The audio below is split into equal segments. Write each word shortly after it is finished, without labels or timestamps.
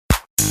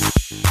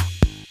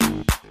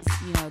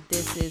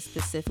This is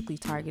specifically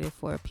targeted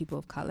for people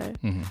of color.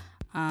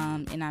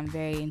 And I'm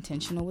very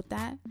intentional with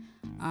that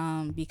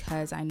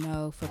because I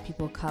know for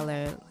people of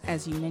color,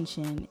 as you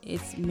mentioned,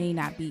 it may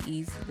not be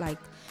easy. Like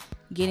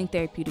getting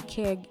therapeutic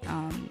care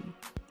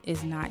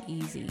is not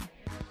easy.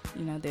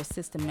 There's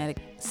systematic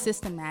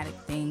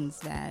things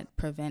that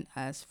prevent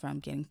us from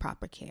getting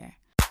proper care.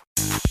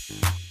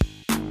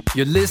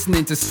 You're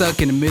listening to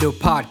Stuck in the Middle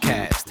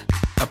podcast,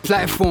 a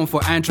platform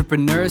for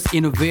entrepreneurs,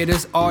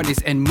 innovators,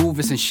 artists, and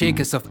movers and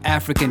shakers of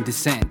African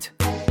descent.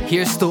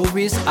 Hear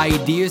stories,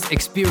 ideas,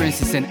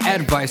 experiences, and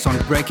advice on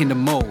breaking the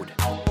mold.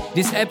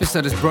 This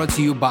episode is brought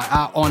to you by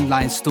our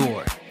online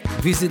store.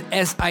 Visit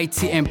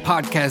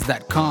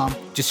sitmpodcast.com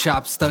to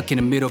shop Stuck in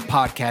the Middle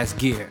podcast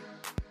gear.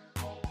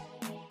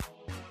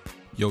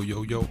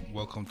 Yo.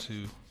 Welcome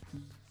to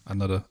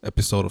another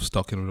episode of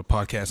Stuck in the Middle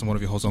podcast. I'm one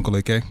of your hosts, Uncle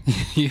AK.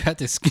 You had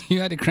to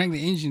crank the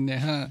engine there,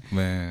 huh?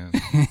 Man.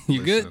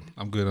 You good?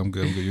 I'm good.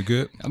 You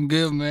good? I'm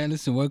good, man.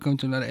 Listen, welcome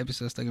to another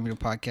episode of Stuck in the Middle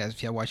podcast.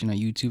 If you're watching on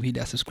YouTube, hit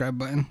that subscribe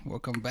button.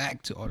 Welcome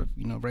back to all the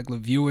regular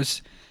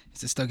viewers.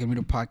 It's the Stuck in the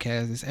Middle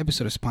podcast. This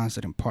episode is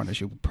sponsored in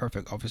partnership with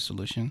Perfect Office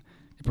Solution.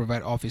 They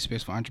provide office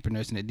space for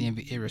entrepreneurs in the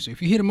DMV area. So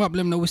if you hit them up, let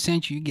them know we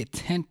sent you. You get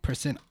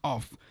 10%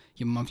 off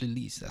your monthly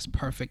lease. That's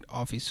Perfect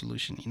Office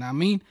Solution. You know what I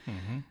mean?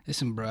 Mm-hmm.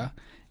 Listen, bruh.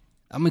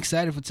 I'm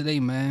excited for today,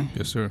 man.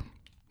 Yes, sir.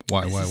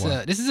 Why?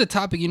 This is a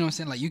topic,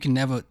 like you can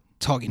never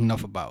talk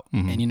enough about.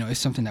 Mm-hmm. And, it's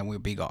something that we're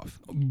big on,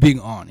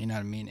 you know what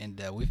I mean?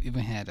 And we've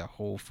even had a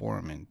whole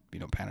forum and,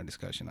 panel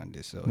discussion on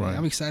this. So right.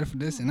 I'm excited for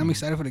this, and I'm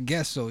excited for the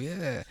guests. So,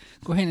 yeah,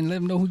 go ahead and let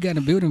them know who got in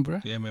the building,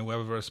 bro. Yeah, man, we have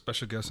a very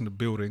special guest in the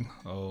building.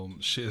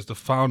 She is the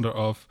founder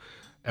of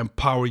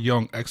Empower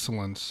Young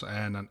Excellence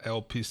and an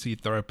LPC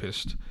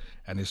therapist,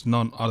 and it's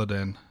none other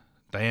than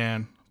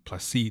Diane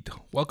Placide.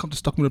 Welcome to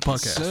Stuck in the Middle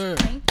podcast. Sir.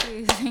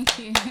 Thank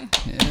you.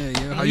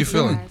 Yeah. How you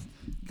feeling?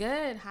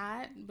 Good,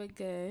 hot, but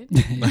good.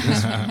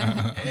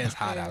 It's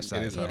hot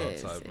outside. It is hot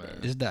outside, man.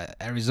 It's the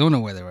Arizona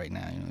weather right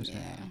now. You know what I'm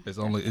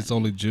saying? It's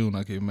only June.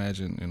 I can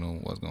imagine,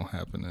 what's gonna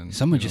happen. And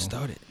summer just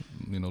started.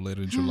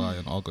 Later in July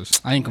and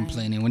August. I ain't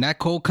complaining. When that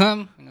cold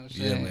come, what I'm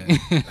saying? Yeah,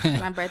 man.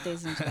 My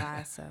birthday's in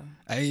July, so.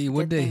 Hey,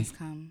 what good day? Things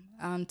come.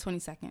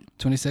 22nd.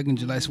 22nd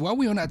July. So while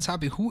we on that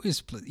topic, who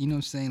is,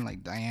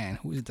 like Diane?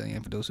 Who is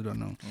Diane for those who don't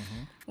know?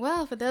 Mm-hmm.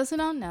 Well, for those who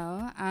don't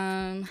know,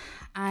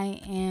 I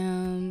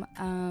am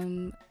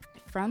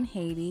from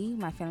Haiti.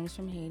 My family's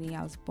from Haiti.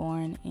 I was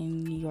born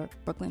in New York,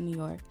 Brooklyn, New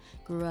York.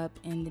 Grew up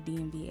in the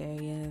DMV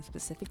area,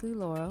 specifically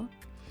Laurel.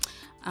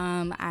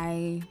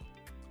 I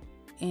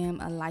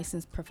am a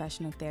licensed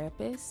professional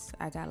therapist.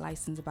 I got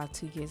licensed about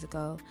 2 years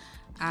ago.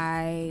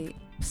 I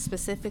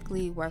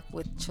specifically work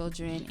with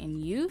children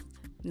and youth.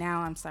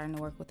 Now I'm starting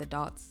to work with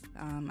adults.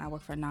 I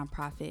work for a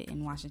nonprofit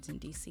in Washington,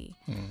 D.C.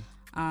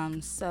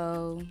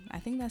 So I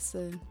think that's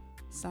a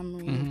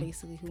summary of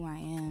basically who I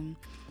am.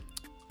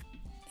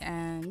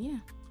 And yeah.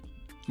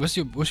 What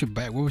was your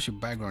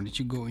background? Did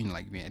you go in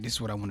like, man, this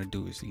is what I want to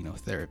do is,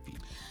 therapy?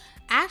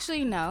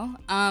 Actually, no.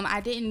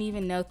 I didn't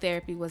even know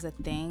therapy was a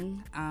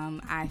thing.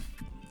 I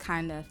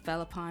kind of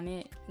fell upon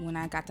it when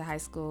I got to high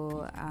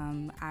school.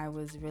 I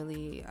was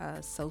really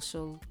a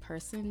social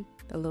person,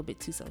 a little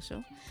bit too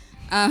social.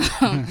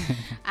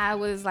 I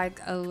was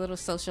like a little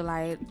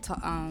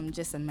socialite,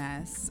 just a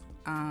mess.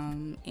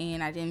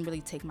 And I didn't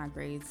really take my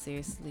grades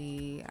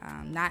seriously,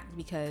 not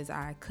because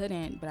I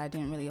couldn't, but I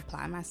didn't really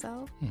apply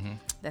myself.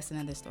 That's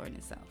another story in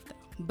itself, though.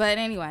 But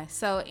anyway,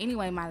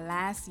 my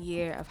last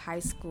year of high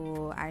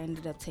school, I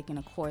ended up taking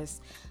a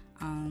course,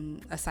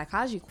 a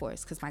psychology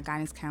course, because my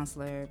guidance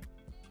counselor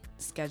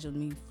scheduled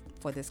me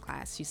for this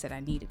class. She said I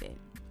needed it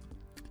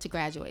to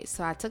graduate.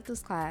 So I took this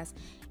class,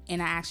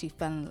 and I actually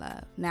fell in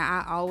love.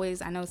 Now,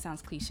 I know it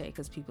sounds cliche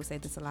because people say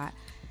this a lot.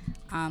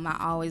 I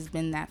always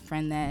been that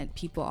friend that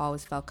people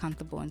always felt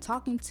comfortable in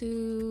talking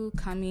to,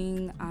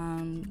 coming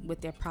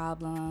with their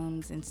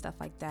problems and stuff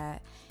like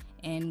that.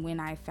 And when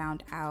I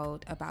found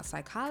out about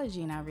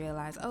psychology and I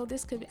realized,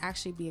 this could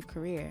actually be a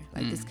career.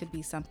 Like this could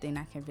be something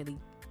I can really,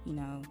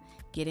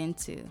 get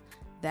into.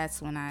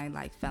 That's when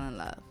I fell in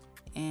love.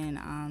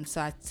 And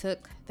so I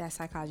took that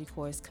psychology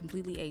course,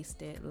 completely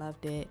aced it,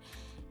 loved it.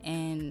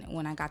 And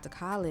when I got to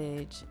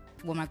college,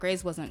 my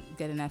grades wasn't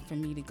good enough for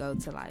me to go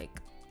to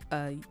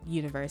a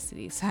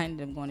university, so I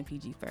ended up going to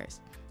PG first.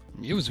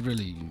 It was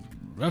really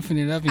roughing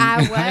it up.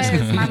 I was.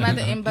 My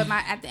mother,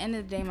 at the end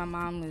of the day, my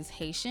mom was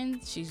Haitian.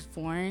 She's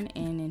foreign,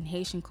 and in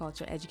Haitian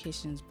culture,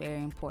 education is very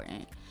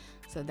important.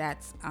 So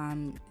that's,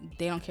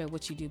 they don't care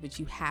what you do, but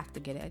you have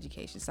to get an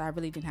education. So I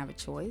really didn't have a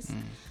choice.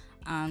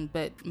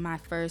 But my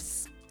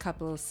first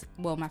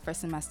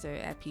semester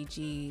at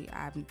PG,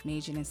 I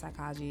majored in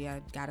psychology.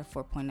 I got a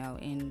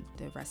 4.0, and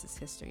the rest is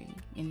history.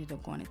 Ended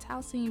up going to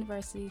Towson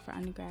University for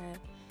undergrad,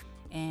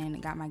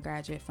 and got my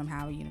graduate from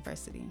Howard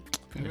University.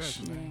 Congrats,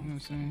 man. You know what I'm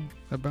saying?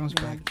 That bounce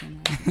back.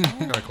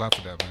 I gotta clap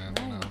for that, man. Right.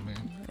 You know what I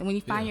mean? And when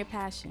you find your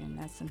passion,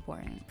 that's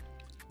important.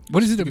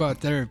 What is it about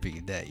therapy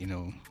that,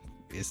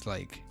 it's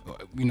like,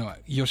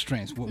 your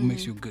strengths? What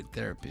makes you a good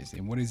therapist?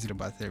 And what is it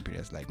about therapy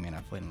that's like, man, I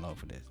fell in love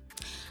with this?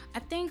 I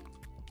think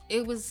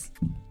it was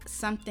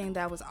something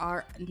that was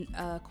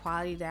a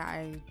quality that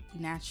I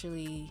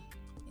naturally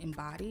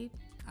embodied.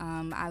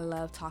 I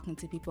love talking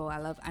to people. I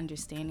love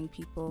understanding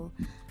people.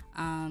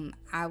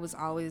 I was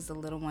always the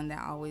little one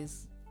that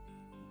always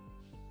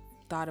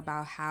thought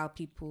about how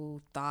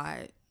people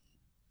thought,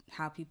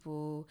 how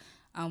people,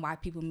 why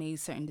people made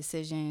certain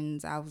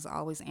decisions. I was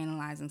always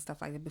analyzing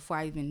stuff like that before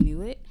I even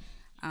knew it.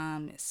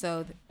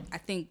 So I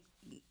think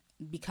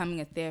becoming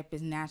a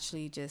therapist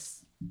naturally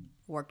just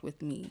worked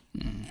with me.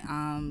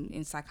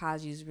 In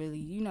psychology is really,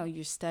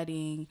 you're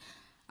studying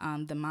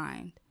the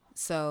mind.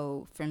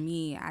 So for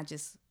me, I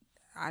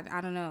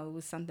don't know, it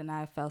was something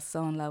I felt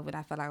so in love with.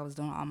 I felt like I was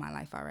doing all my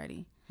life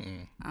already.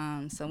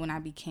 So when I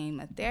became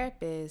a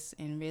therapist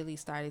and really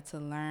started to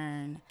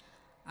learn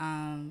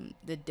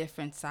the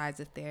different sides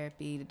of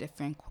therapy, the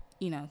different,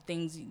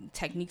 things,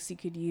 techniques you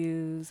could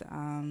use,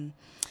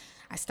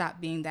 I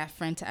stopped being that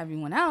friend to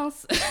everyone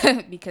else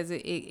because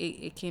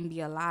it can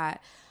be a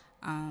lot.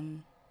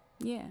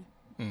 Yeah.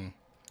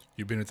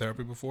 You've been in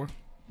therapy before?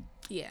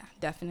 Yeah,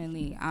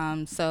 definitely.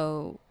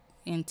 So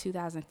in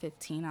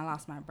 2015, I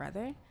lost my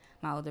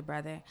older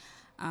brother,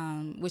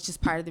 which is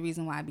part of the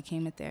reason why I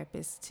became a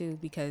therapist too,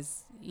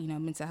 because,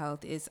 mental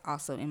health is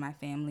also in my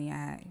family.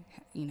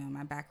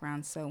 My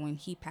background. So when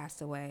he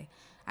passed away,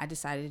 I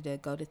decided to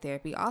go to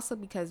therapy. Also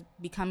because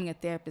becoming a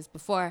therapist,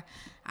 before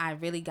I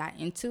really got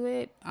into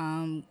it,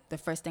 the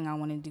first thing I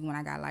wanted to do when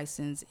I got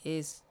licensed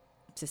is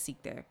to seek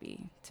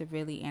therapy, to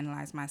really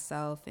analyze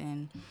myself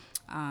and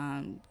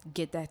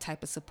get that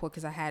type of support.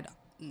 Because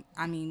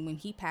when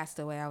he passed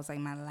away, I was like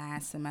my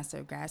last semester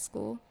of grad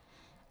school.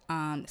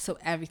 So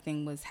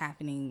everything was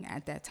happening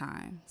at that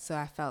time. So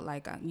I felt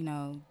like,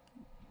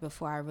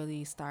 before I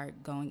really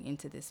start going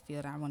into this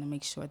field, I want to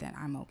make sure that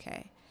I'm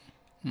okay.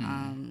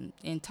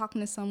 And talking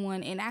to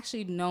someone and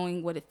actually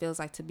knowing what it feels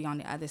like to be on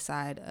the other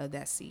side of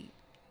that seat.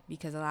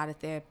 Because a lot of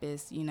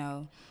therapists,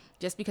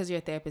 just because you're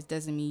a therapist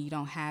doesn't mean you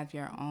don't have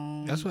your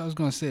own. That's what I was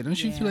going to say.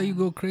 Don't you feel like you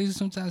go crazy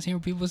sometimes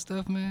hearing people's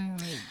stuff, man?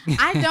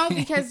 I don't,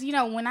 because,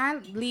 when I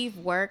leave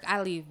work,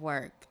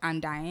 I'm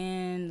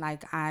Diane.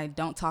 Like, I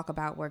don't talk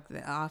about work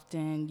that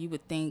often. You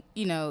would think,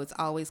 it's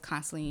always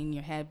constantly in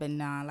your head. But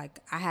nah, like,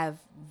 I have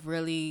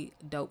really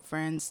dope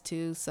friends,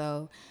 too.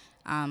 So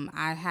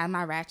I have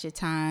my ratchet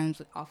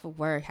times off of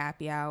work,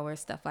 happy hour,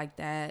 stuff like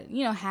that.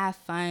 Have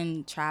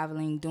fun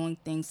traveling, doing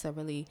things to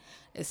really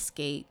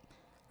escape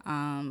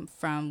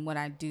from what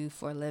I do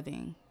for a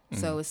living.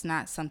 So it's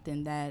not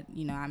something that,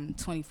 I'm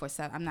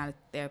 24/7. I'm not a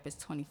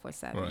therapist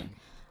 24/7. Right.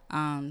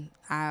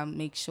 I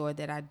make sure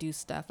that I do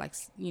stuff like,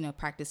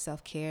 practice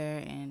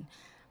self-care and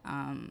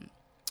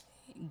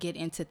get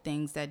into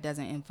things that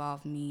doesn't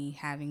involve me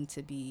having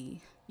to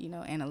be,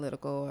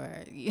 analytical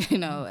or,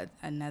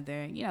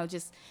 another,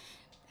 just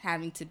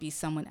having to be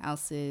someone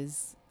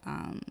else's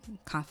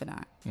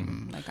confidant.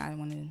 Like I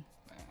want to.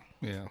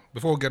 Yeah.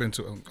 Before we get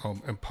into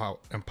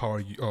empower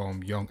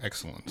young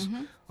excellence,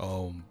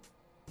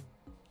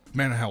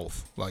 mental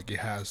health, like it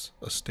has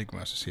a stigma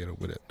associated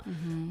with it.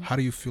 How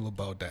do you feel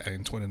about that? And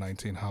in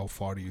 2019, how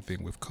far do you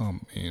think we've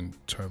come in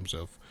terms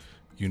of,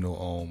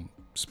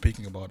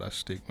 speaking about that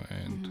stigma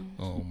and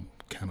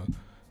kind of,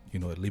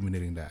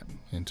 eliminating that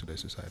in today's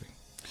society?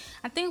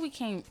 I think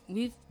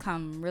we've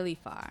come really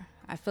far.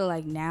 I feel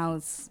like now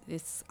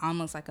it's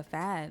almost like a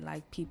fad.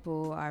 Like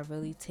people are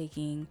really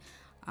taking,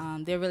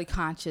 they're really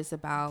conscious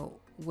about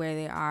where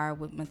they are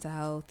with mental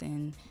health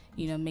and,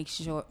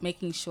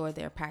 making sure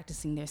they're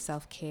practicing their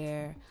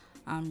self-care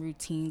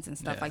routines and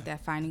stuff like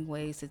that, finding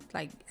ways to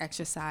like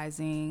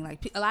exercising.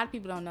 Like a lot of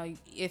people don't know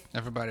if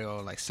everybody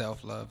like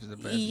self-love is the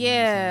best.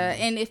 Yeah,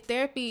 and if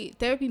therapy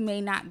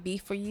may not be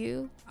for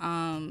you,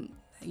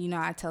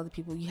 I tell the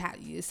people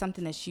it's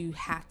something that you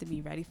have to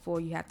be ready for.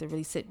 You have to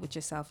really sit with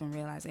yourself and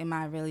realize, am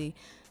I really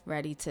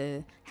ready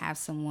to have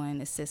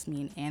someone assist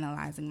me in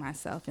analyzing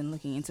myself and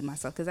looking into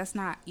myself? Because that's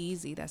not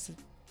easy. That's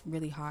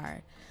really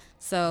hard.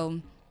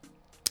 So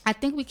I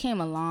think we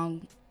came a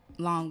long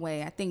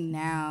way. I think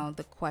now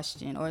the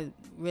question, or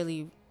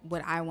really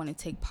what I want to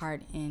take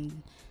part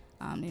in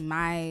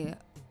my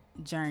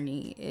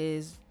journey,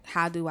 is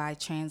how do I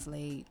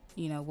translate,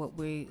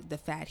 the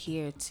fad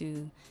here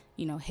to,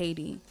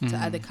 Haiti, to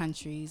other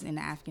countries in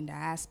the African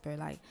diaspora.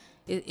 Like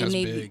it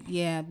may big.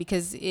 Be,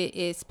 because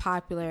it's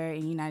popular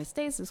in the United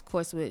States, of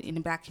course, in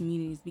the Black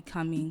communities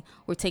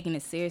we're taking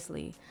it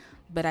seriously.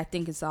 But I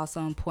think it's also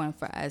important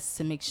for us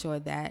to make sure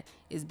that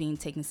it's being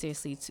taken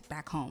seriously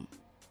back home.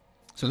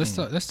 So let's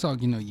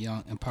talk,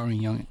 empowering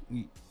young.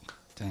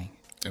 Dang.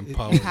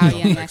 Empowering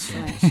young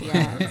excellence.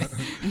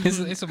 Yes.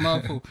 It's a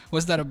mouthful.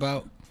 What's that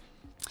about?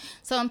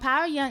 So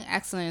Empower Young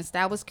Excellence,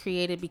 that was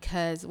created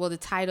because, the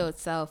title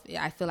itself,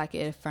 I feel like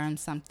it affirms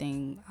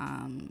something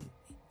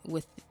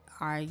with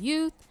our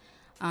youth.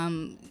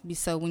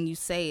 So when you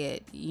say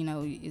it,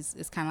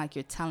 it's kind of like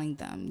you're telling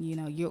them,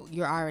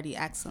 you're already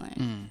excellent.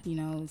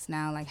 It's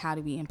now like, how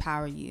do we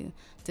empower you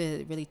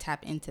to really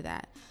tap into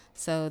that?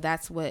 So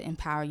that's what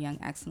Empower Young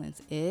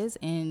Excellence is,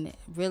 and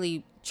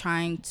really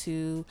trying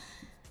to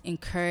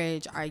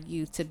encourage our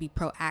youth to be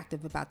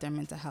proactive about their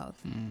mental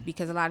health,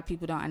 because a lot of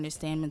people don't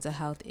understand mental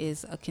health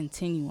is a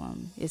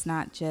continuum. It's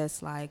not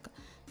just like,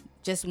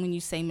 just when you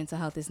say mental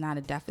health is not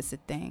a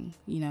deficit thing.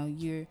 You know,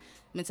 your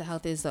mental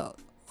health is a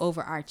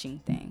overarching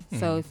thing.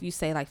 So if you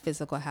say like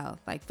physical health,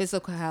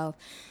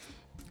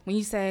 when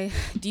you say,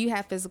 do you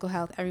have physical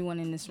health? Everyone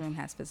in this room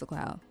has physical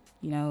health.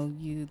 You know,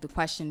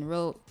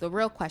 the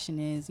real question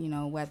is, you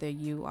know, whether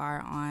you are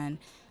on,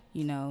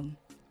 you know,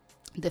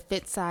 the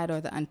fit side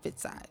or the unfit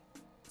side.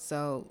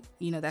 So,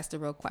 you know, that's the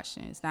real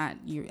question. It's not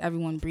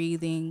everyone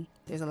breathing.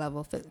 There's a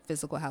level of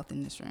physical health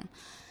in this room.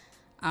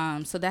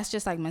 So that's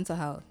just like mental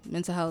health.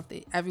 Mental health,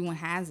 everyone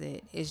has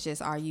it. It's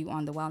just, are you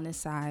on the wellness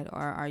side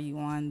or are you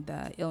on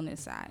the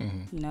illness side?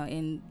 You know,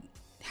 and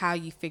how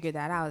you figure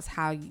that out is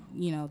how,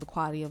 you know, the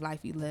quality of life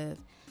you live,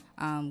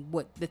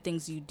 what the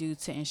things you do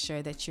to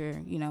ensure that you're,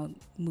 you know,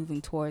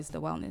 moving towards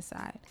the wellness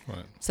side.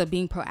 Right. So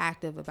being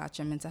proactive about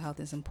your mental health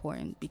is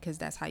important, because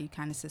that's how you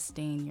kind of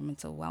sustain your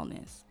mental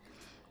wellness.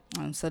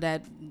 So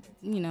that,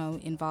 you know,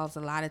 involves a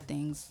lot of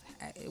things,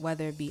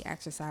 whether it be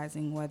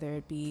exercising, whether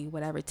it be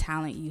whatever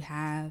talent you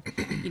have.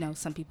 You know,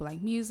 some people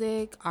like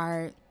music,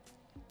 art,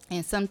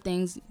 and some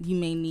things you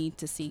may need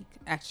to seek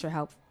extra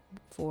help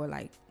for,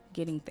 like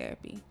getting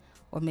therapy,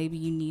 or maybe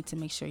you need to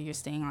make sure you're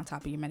staying on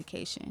top of your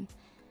medication.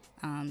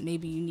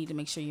 Maybe you need to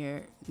make sure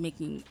you're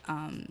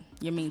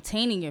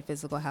maintaining your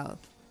physical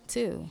health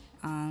too,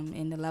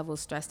 and the level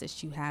of stress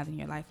that you have in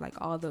your life. Like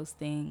all those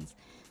things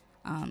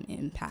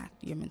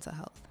impact your mental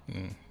health.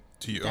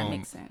 Do you, that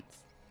makes sense?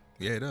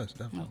 Yeah, it does,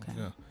 definitely. Okay.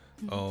 Yeah.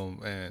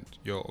 And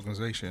your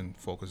organization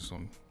focuses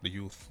on the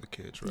youth, the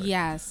kids, right?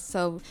 Yes.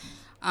 So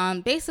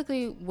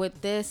basically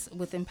with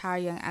Empower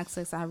Young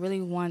Excellence, I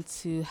really want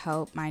to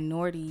help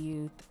minority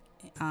youth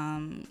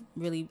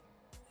really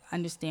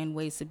understand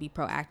ways to be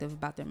proactive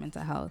about their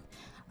mental health,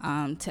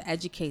 to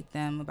educate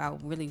them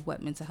about really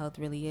what mental health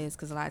really is.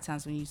 Because a lot of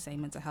times when you say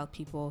mental health,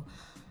 people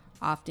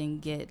often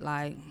get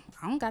like,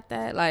 I don't got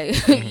that.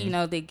 Like, you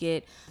know, they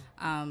get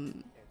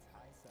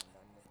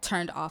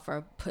turned off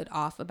or put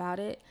off about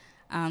it.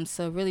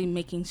 So really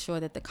making sure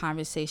that the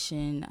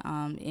conversation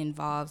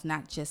involves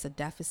not just a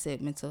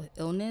deficit mental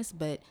illness,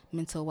 but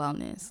mental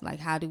wellness. Like,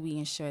 how do we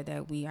ensure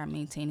that we are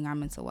maintaining our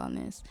mental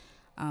wellness?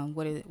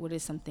 What are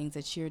some things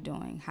that you're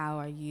doing? How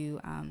are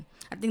you?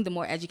 I think the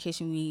more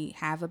education we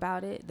have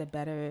about it, the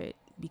better it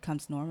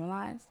becomes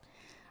normalized.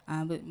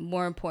 But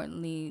more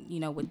importantly, you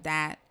know, with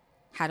that,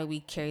 how do we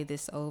carry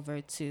this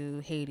over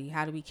to Haiti?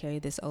 How do we carry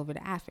this over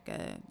to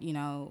Africa? You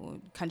know,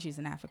 countries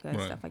in Africa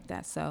and stuff like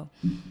that. So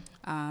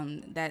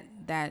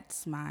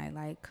that's my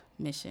like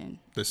mission.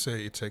 They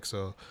say it takes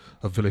a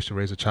village to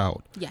raise a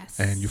child. Yes.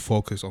 And you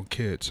focus on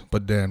kids,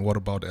 but then what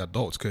about the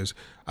adults? Because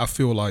I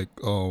feel like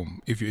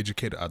if you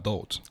educate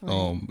adults,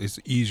 it's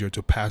easier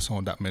to pass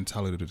on that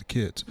mentality to the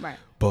kids. Right.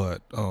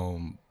 But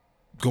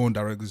going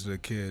directly to the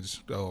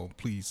kids,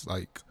 please,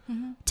 like,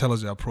 tell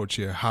us the approach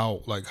here.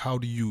 How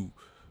do you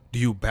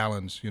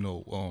balance, you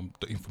know,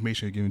 the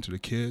information you're giving to the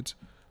kids,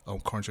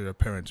 contrary to their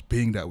parents,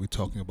 being that we're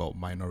talking about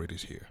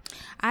minorities here?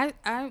 I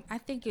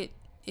think it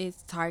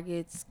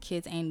targets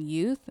kids and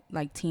youth,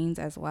 like teens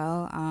as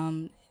well.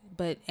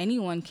 But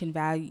anyone can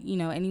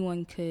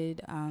anyone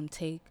could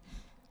take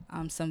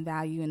some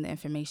value in the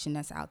information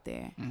that's out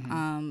there.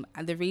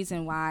 The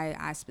reason why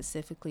I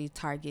specifically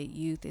target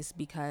youth is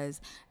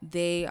because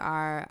they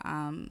are,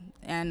 and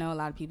I know a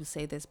lot of people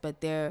say this,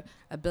 but their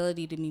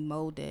ability to be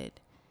molded,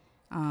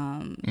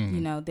 you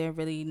know, they're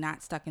really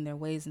not stuck in their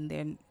ways, and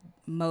they're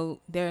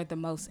the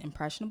most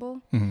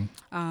impressionable.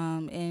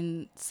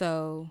 And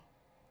so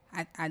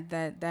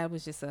that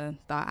was just a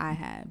thought I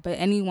had. But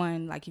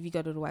anyone, like if you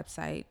go to the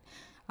website,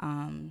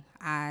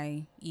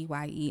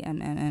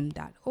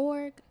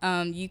 IEYEMMM.org,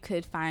 you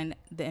could find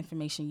the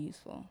information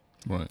useful.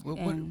 Right.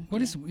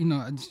 What is, you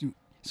know,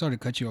 sorry to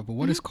cut you off, but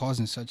what is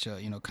causing such a,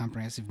 you know,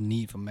 comprehensive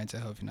need for mental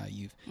health in our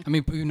youth? I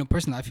mean, you know,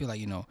 personally, I feel like,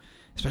 you know,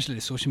 especially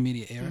the social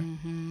media era,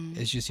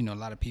 it's just, you know, a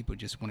lot of people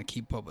just want to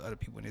keep up with other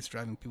people, and it's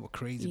driving people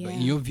crazy. But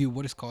in your view,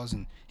 what is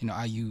causing, you know,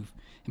 our youth,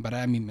 and by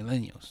that I mean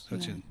millennials,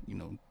 such a, you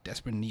know,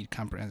 desperate need,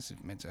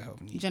 comprehensive mental health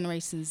need?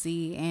 Generation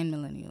Z and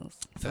millennials.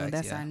 So Facts,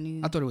 that's our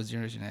new. I thought it was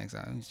Generation X.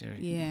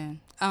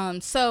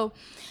 So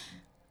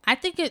I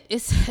think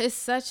it's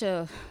such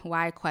a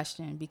wide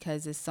question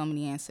because there's so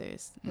many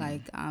answers.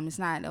 Like, it's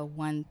not a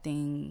one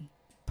thing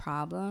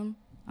problem.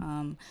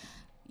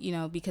 You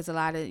know, because a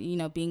lot of, you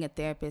know, being a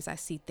therapist, I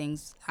see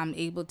things, I'm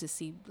able to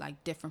see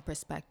like different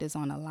perspectives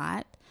on a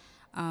lot.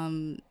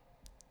 And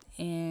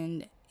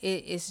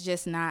it's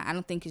just not, I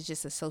don't think it's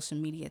just a social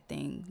media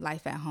thing.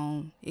 Life at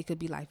home, it could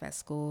be life at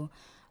school.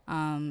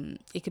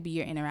 It could be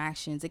your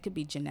interactions. It could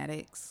be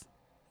genetics,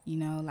 you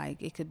know,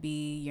 like it could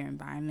be your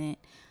environment.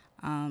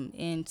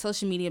 And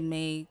social media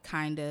may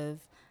kind of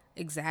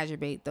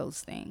exacerbate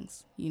those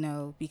things, you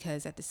know,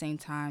 because at the same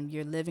time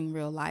you're living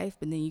real life,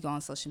 but then you go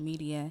on social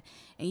media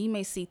and you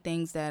may see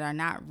things that are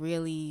not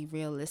really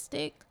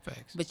realistic.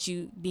 Facts. But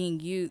being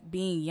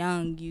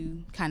young,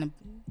 you kind of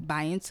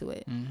buy into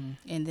it.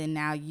 And then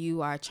now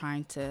you are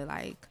trying to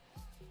like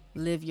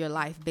live your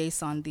life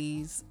based on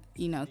these,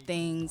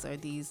 things or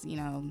these,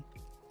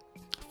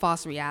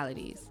 false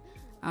realities.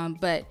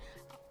 But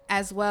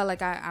as well,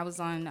 like I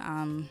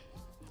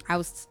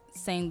was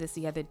saying this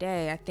the other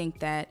day, I think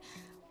that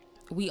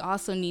we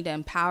also need to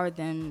empower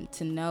them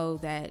to know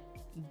that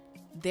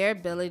their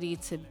ability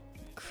to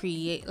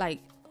create,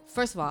 like,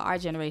 first of all, our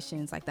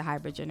generation is like the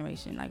hybrid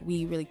generation. Like,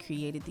 we really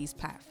created these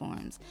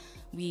platforms.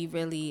 We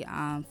really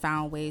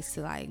found ways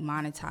to like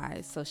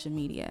monetize social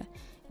media,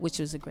 which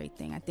was a great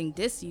thing. I think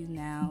this youth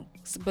now,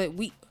 but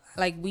we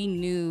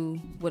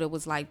knew what it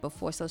was like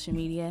before social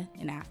media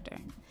and after.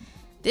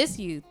 This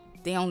youth,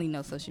 they only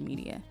know social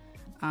media,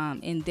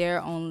 and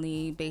they're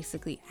only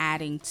basically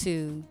adding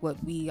to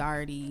what we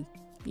already,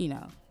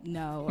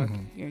 know or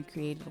you're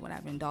created or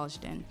whatever,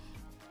 indulged in.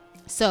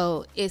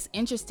 So it's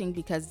interesting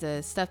because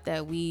the stuff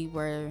that we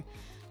were,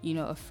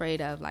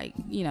 afraid of, like,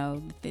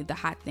 the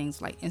hot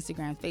things like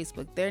Instagram,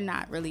 Facebook, they're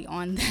not really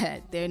on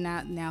that. They're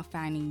not now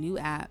finding new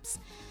apps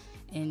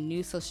and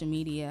new social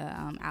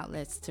media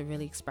outlets to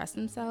really express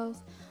themselves,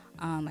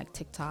 like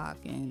TikTok,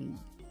 and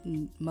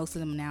most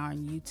of them now are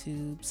on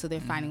YouTube. So they're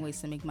finding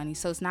ways to make money.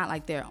 So it's not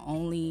like they're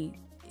only.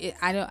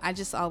 I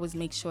just always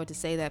make sure to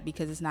say that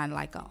because it's not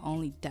like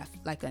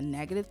a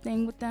negative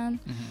thing with them.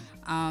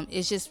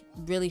 It's just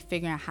really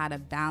figuring out how to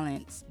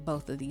balance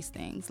both of these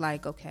things.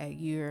 Like, okay,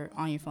 you're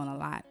on your phone a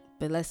lot,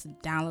 but let's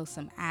download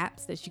some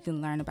apps that you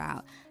can learn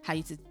about how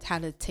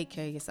to take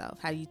care of yourself,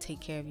 how you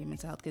take care of your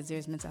mental health, because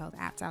there's mental health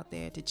apps out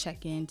there to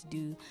check in, to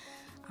do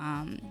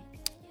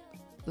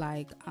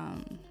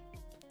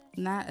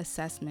not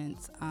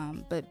assessments,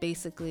 but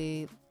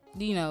basically,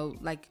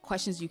 like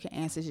questions you can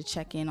answer to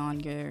check in on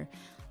your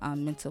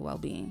mental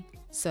well-being.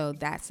 So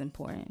that's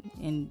important,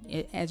 and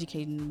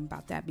educating them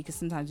about that, because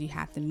sometimes you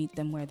have to meet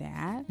them where they're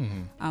at.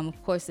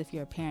 Of course, if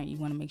you're a parent, you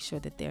want to make sure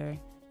that they're,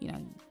 you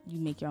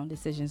make your own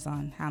decisions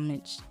on how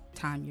much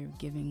time you're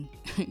giving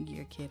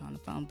your kid on the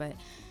phone, but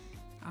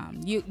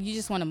you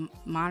just want to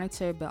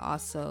monitor, but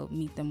also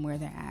meet them where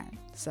they're at.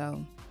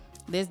 So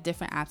there's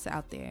different apps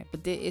out there,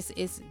 but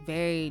it's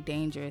very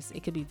dangerous.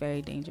 It could be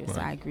very dangerous.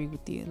 Right. I agree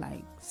with you.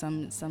 Like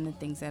some of the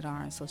things that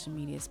are on social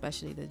media,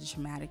 especially the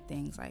traumatic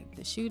things like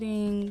the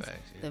shootings,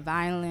 the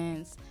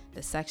violence,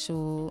 the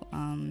sexual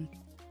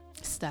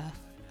stuff,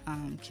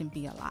 can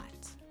be a lot.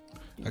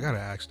 I gotta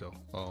ask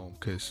though,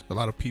 because a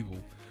lot of people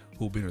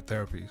who've been in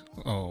therapy,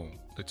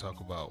 they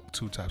talk about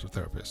two types of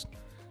therapists.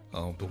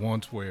 The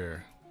ones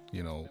where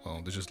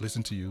they just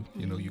listen to you.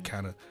 You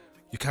kind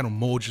of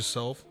mold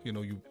yourself.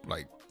 You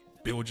like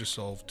build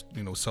yourself,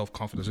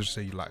 self-confidence. Let's just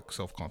say you lack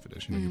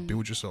self-confidence. You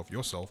build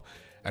yourself,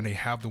 and they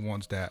have the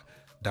ones that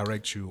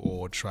direct you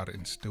or try to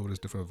instill these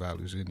different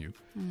values in you.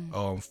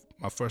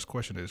 My first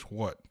question is,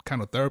 what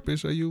kind of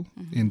therapist are you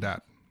in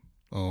that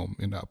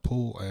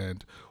pool,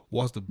 and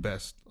what's the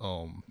best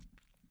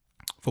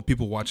for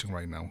people watching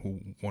right now who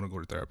want to go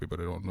to therapy but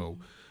they don't know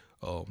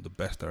the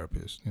best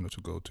therapist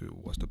to go to?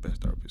 What's the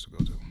best therapist to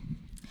go to?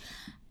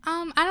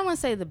 I don't want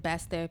to say the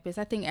best therapist.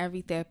 I think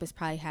every therapist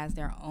probably has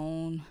their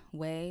own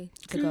way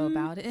to go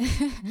about it.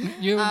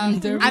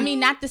 I mean,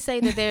 not to say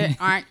that there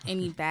aren't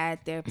any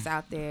bad therapists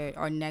out there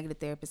or negative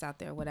therapists out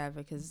there or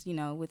whatever, because,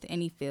 with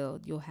any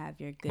field, you'll have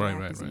your good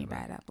apples and your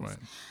bad apples.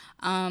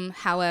 Right.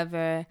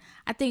 However,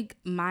 I think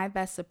my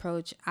best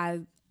approach,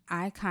 I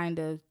kind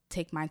of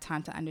take my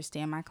time to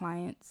understand my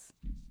clients.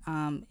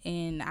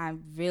 And I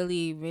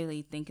really,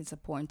 really think it's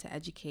important to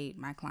educate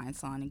my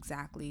clients on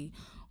exactly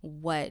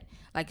what,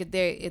 like if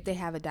they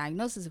have a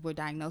diagnosis, if we're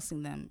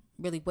diagnosing them,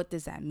 really, what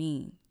does that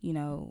mean?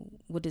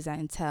 What does that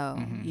entail?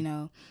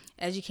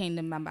 Educating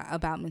them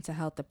about mental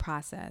health, the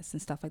process and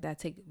stuff like that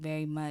take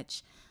very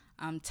much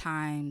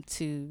time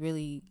to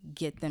really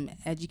get them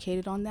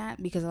educated on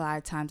that, because a lot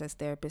of times as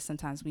therapists,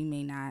 sometimes we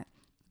may not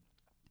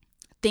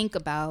think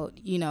about,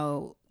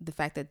 the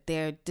fact that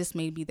this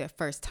may be their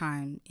first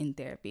time in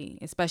therapy,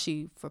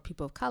 especially for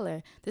people of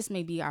color. This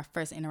may be our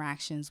first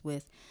interactions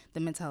with the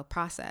mental health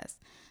process.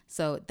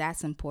 So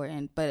that's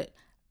important. But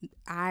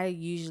I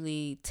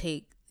usually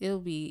it'll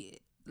be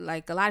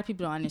like, a lot of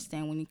people don't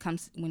understand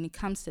when it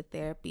comes to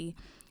therapy,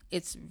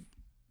 it's,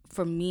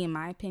 for me, in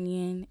my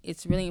opinion,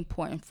 it's really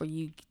important for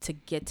you to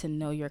get to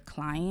know your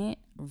client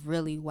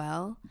really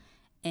well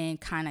and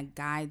kind of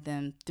guide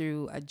them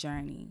through a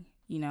journey.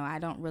 I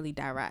don't really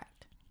direct.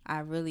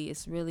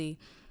 It's really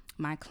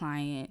my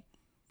client,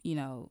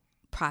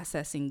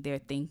 processing their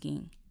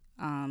thinking,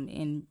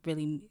 and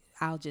really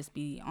I'll just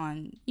be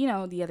on,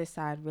 the other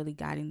side, really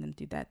guiding them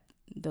through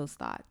those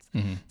thoughts.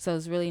 So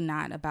it's really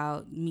not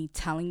about me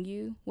telling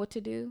you what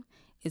to do.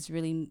 It's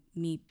really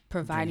me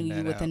providing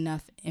you with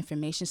enough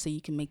information so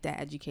you can make that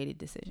educated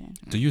decision.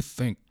 Do you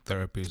think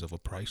therapy is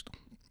overpriced?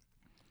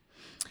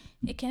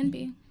 It can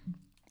be.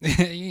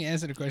 You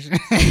answer the question.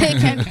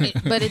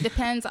 But it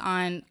depends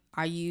on,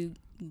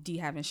 do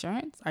you have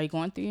insurance? Are you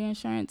going through your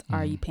insurance?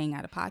 Are you paying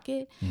out of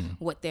pocket?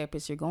 What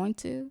therapist you're going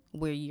to?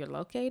 Where you're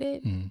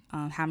located?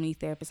 How many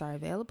therapists are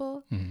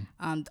available?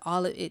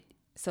 All of it.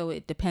 So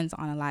it depends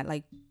on a lot.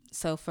 Like,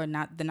 so for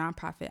the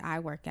nonprofit I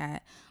work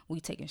at,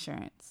 we take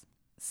insurance.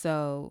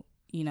 So,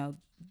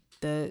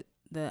 the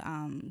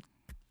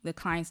the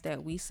clients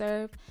that we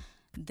serve,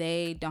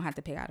 they don't have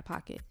to pay out of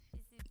pocket.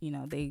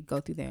 They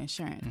go through their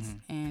insurance,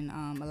 and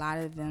a lot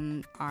of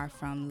them are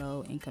from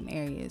low income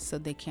areas, so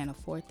they can't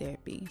afford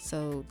therapy.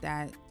 So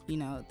that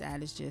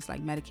that is just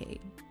like Medicaid.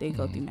 They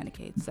go through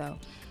Medicaid, so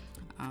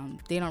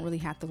they don't really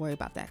have to worry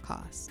about that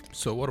cost.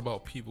 So what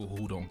about people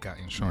who don't got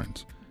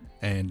insurance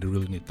and they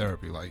really need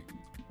therapy? Like,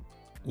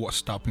 what's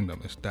stopping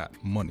them is that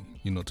money,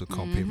 to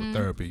come pay for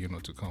therapy,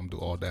 to come do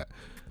all that.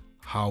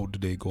 How do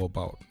they go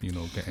about,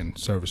 getting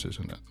services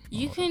and that?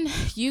 You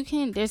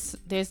can.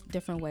 There's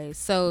different ways.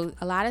 So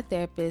a lot of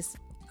therapists,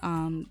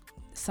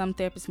 some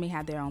therapists may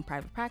have their own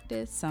private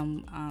practice.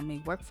 Some may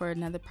work for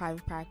another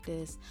private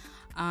practice,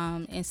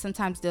 and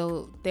sometimes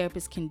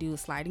therapists can do a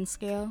sliding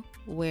scale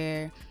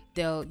where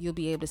you'll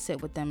be able to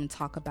sit with them and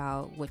talk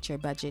about what your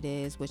budget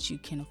is, what you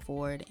can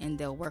afford, and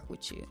they'll work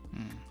with you.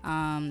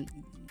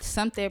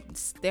 Some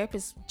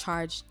therapists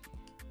charge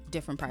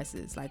different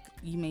prices. Like,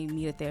 you may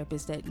meet a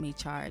therapist that may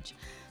charge,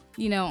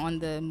 on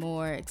the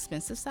more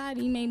expensive side.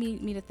 You may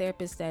meet a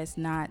therapist that's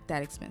not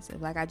that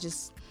expensive. Like,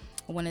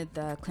 one of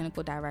the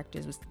clinical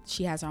directors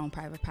she has her own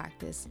private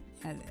practice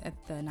at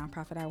the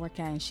nonprofit I work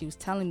at, and she was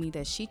telling me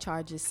that she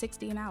charges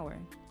 $60 an hour.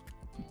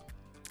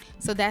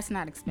 So that's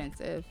not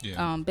expensive.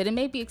 Yeah. But it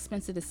may be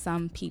expensive to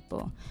some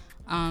people.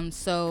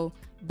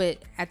 But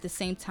at the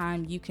same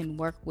time, you can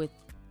work with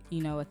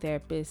a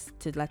therapist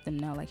to let them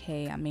know, like,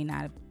 hey, I may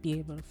not be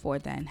able to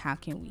afford that, and how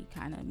can we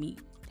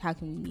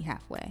meet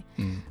halfway?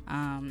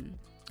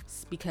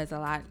 Because a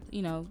lot,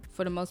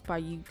 for the most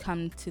part, you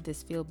come to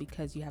this field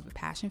because you have a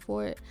passion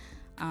for it.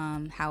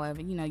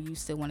 However, you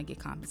still want to get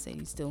compensated.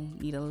 You still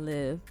need to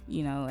live,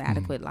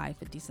 adequate life,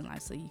 a decent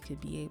life, so you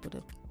could be able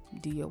to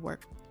do your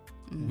work.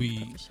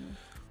 You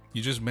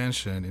just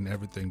mentioned in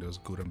everything there's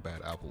good and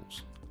bad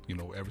apples.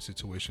 Every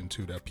situation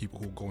too, that people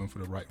who go in for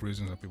the right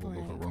reasons and people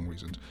who go for the wrong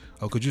reasons.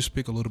 Could you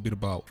speak a little bit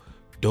about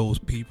those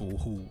people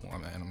who,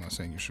 I'm not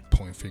saying you should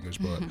point fingers,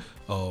 but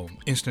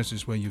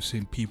instances where you've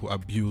seen people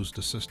abuse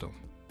the system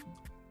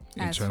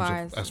as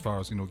far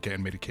as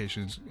getting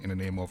medications in the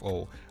name of,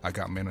 I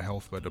got mental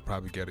health, but they'll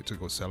probably get it to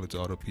go sell it to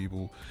other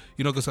people,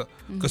 because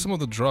some of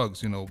the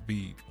drugs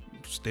be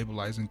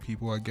stabilizing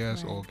people, I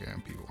guess, or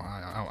getting people,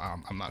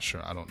 I'm not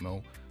sure, I don't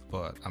know.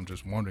 But I'm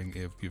just wondering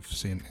if you've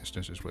seen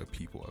instances where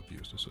people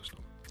abuse the system.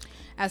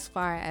 As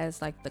far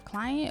as like the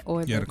client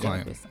or the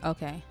therapist?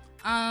 Okay.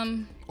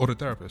 Or the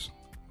therapist.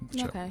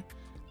 Okay.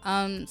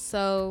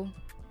 So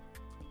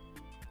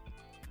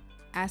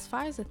as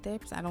far as a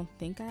therapist, I don't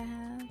think I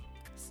have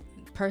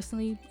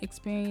personally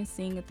experienced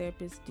seeing a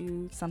therapist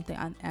do something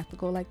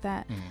unethical like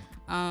that.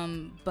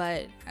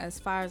 But as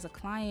far as a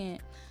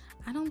client,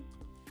 I don't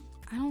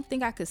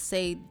think I could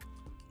say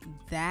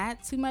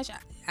that too much,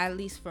 at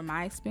least for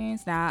my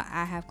experience. Now,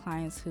 I have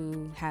clients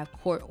who have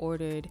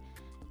court-ordered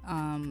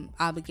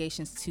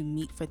obligations to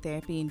meet for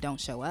therapy and don't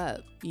show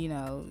up,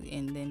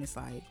 and then it's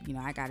like,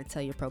 I got to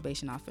tell your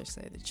probation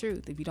officer the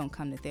truth. If you don't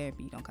come to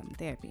therapy, you don't come to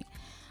therapy.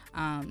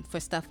 For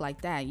stuff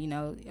like that,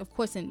 of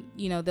course, and,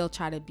 they'll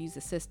try to abuse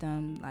the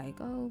system, like,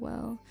 oh,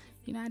 well,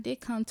 I did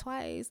come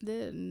twice.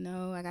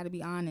 No, I got to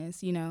be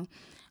honest,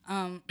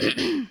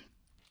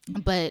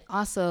 but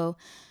also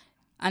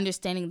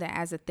understanding that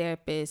as a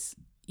therapist,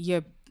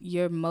 you're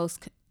in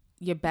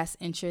the best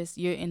interest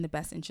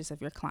of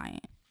your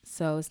client.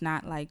 So it's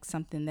not like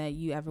something that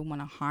you ever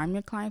want to harm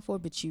your client for,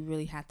 but you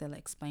really have to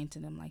explain to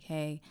them, like,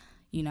 hey,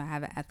 I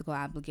have an ethical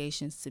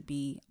obligations to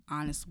be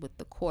honest with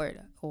the court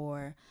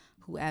or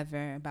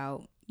whoever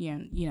about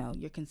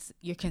your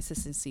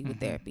consistency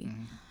with therapy.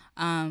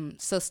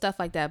 So stuff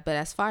like that. But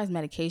as far as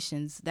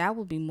medications, that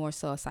would be more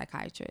so a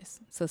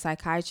psychiatrist. So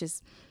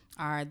psychiatrists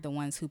are the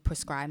ones who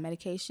prescribe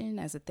medication.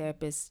 As a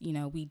therapist,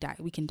 we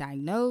can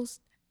diagnose,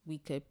 we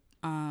can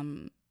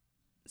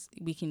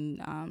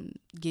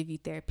give you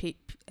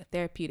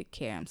therapeutic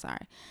care.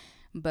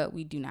 But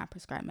we do not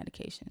prescribe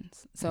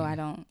medications. So I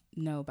don't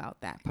know about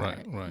that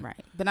part.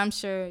 Right. But I'm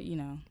sure it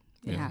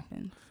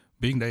happens.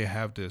 Being that you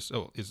have this,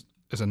 it's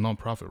a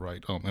nonprofit,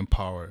 right?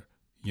 Empower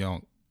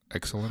Young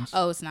Excellence.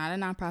 Oh, it's not a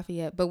nonprofit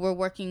yet, but we're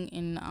working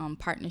in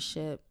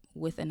partnership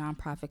with a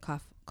nonprofit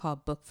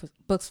called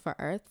Books for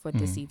Earth for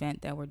this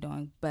event that we're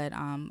doing. But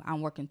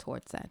I'm working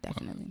towards that,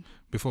 definitely.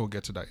 Before we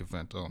get to that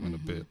event in a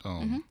bit,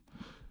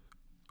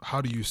 how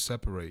do you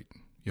separate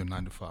your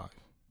 9 to 5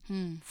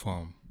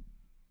 from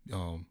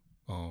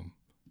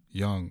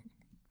Young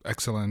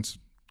Excellence?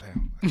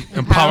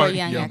 Empower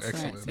Young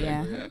Excellence.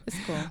 Yeah, it's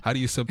cool. How do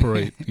you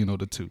separate,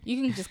 the two?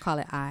 You can just call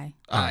it I.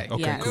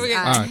 Okay, yeah, cool.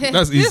 I.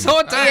 That's easy. This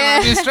whole time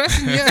I've been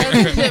stressing you.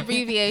 That's the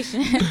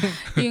abbreviation.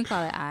 You can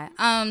call it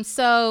I.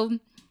 So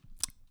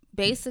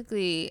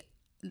basically,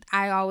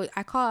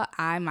 I call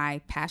I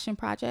my passion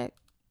project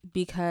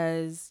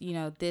because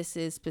this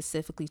is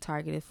specifically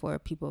targeted for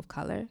people of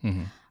color,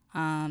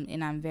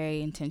 and I'm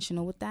very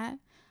intentional with that.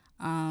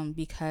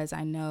 Because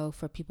I know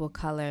for people of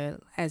color,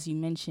 as you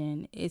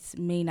mentioned, it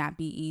may not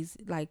be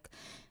easy. Like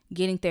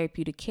getting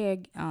therapeutic care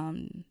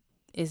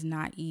is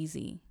not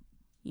easy.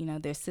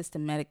 There's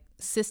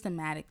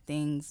systematic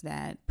things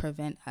that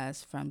prevent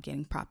us from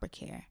getting proper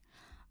care.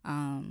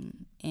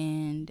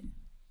 And,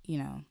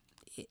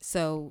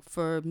 so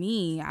for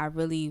me, I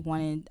really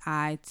wanted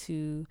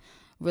to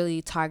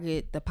really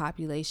target the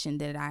population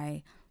that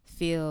I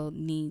feel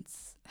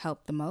needs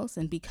help the most.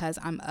 And because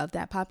I'm of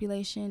that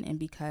population, and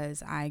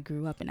because I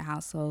grew up in a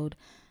household,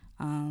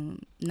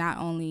 not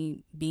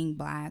only being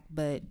Black,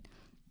 but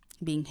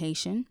being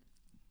Haitian,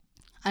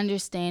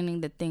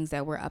 understanding the things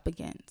that we're up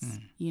against,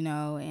 and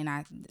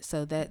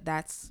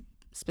that's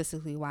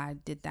specifically why I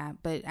did that.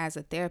 But as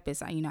a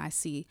therapist, I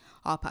see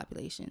all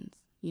populations.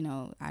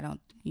 I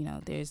don't,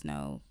 there's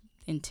no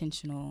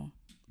intentional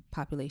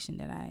population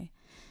that I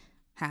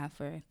have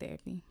for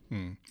therapy.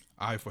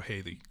 I for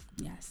Haiti.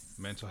 Yes.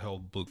 Mental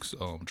health books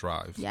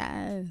drive.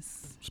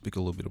 Yes. Speak a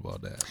little bit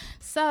about that.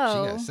 So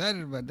She got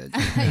excited about that.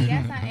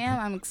 yes, I am.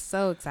 I'm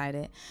so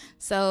excited.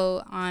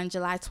 So on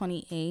July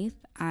 28th,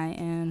 I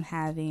am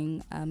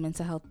having a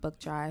mental health book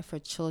drive for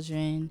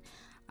children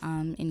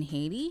in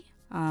Haiti.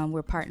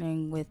 We're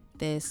partnering with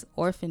this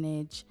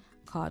orphanage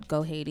called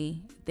Go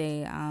Haiti.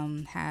 They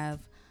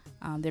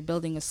they're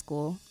building a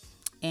school,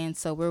 and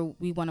so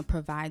we want to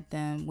provide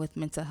them with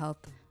mental health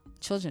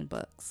children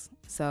books.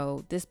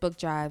 So this book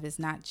drive is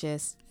not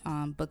just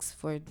books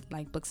for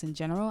like books in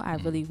general. I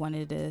really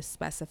wanted to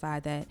specify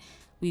that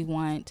we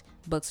want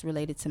books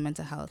related to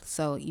mental health.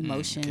 So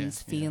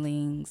emotions,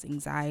 feelings,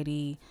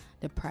 anxiety,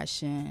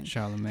 depression.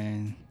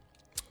 Charlemagne.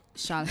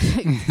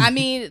 I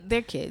mean,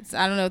 they're kids.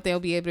 I don't know if they'll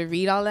be able to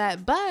read all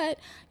that, but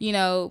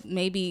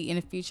maybe in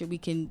the future we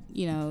can,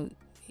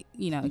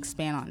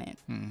 expand on it.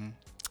 Mm-hmm.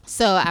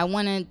 So I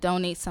want to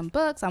donate some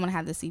books. I want to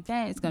have this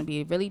event. It's going to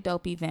be a really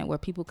dope event where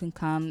people can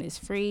come. It's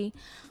free.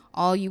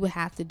 All you would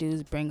have to do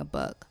is bring a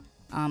book,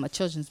 a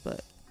children's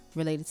book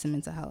related to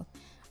mental health.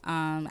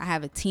 I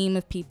have a team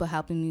of people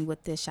helping me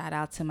with this. Shout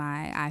out to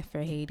my I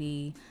for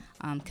Haiti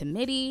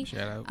committee.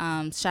 Shout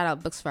out. Shout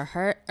out Books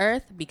for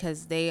Earth,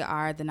 because they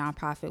are the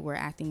nonprofit. We're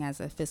acting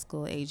as a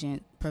fiscal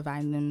agent,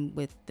 providing them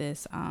with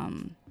this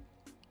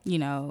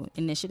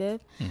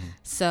initiative. Mm-hmm.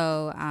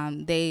 So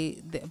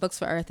the Books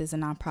for Earth is a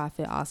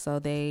nonprofit. Also,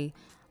 they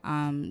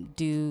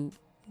do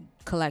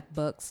collect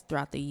books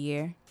throughout the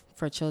year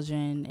for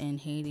children in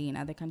Haiti and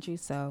other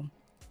countries. So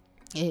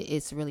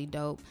it's really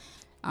dope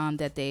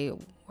that they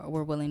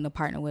were willing to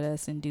partner with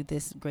us and do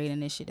this great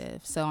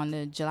initiative. So on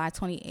the July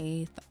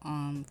 28th,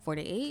 4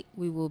 to 8,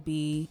 we will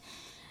be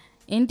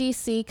in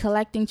DC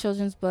collecting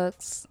children's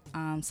books.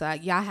 So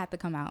y'all have to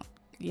come out.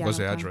 What's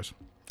the address?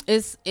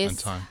 It's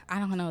time. I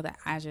don't know the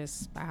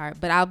address by heart,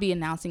 but I'll be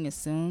announcing it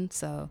soon.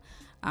 So,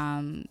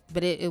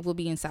 but it will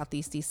be in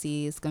Southeast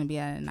DC. It's going to be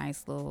at a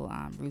nice little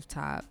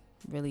rooftop,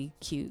 really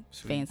cute,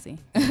 fancy.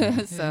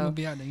 So we'll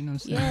be out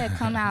there,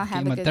 come out,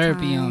 have a good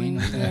therapy time.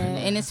 on,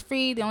 And it's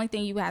free. The only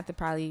thing you have to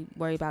probably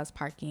worry about is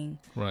parking.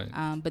 Right.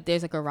 But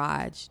there's a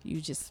garage. You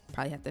just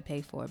probably have to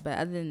pay for it. But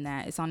other than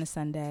that, it's on a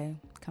Sunday.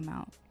 Come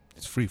out.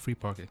 It's free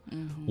parking.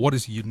 Mm-hmm. What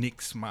is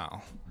Unique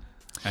Smile?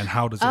 And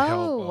how does it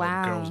help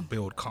girls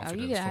build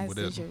confidence you guys from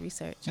within? did your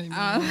research.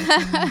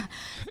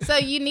 So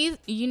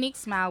Unique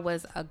Smile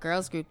was a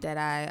girls group that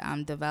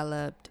I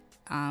developed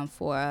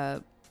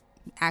for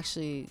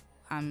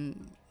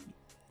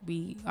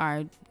we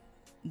are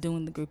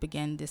doing the group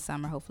again this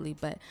summer, hopefully.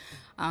 But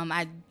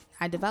I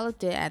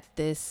developed it at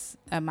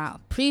my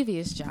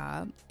previous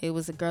job. It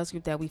was a girls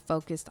group that we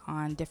focused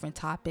on different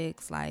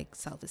topics like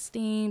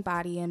self-esteem,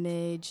 body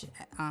image,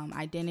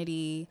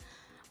 identity,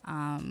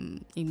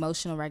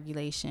 emotional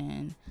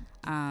regulation,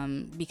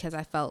 because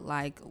I felt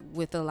like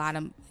with a lot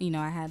of,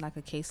 I had like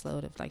a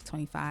caseload of like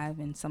 25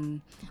 and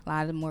a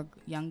lot of more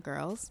young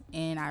girls,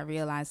 and I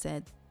realized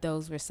that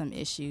those were some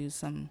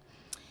issues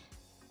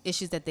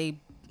that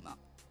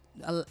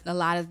a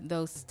lot of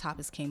those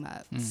topics came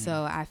up. Mm-hmm.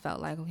 So I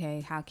felt like,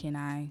 okay, how can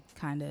I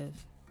kind of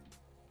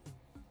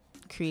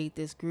create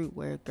this group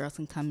where girls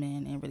can come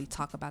in and really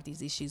talk about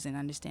these issues and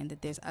understand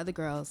that there's other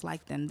girls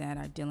like them that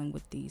are dealing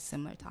with these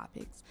similar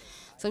topics.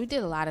 So we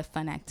did a lot of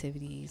fun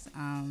activities,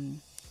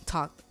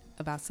 talked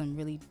about some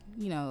really,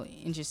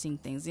 interesting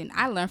things. And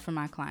I learned from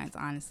my clients,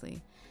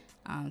 honestly.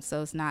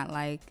 So it's not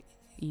like,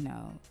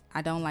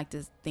 I don't like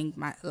to think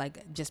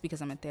just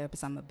because I'm a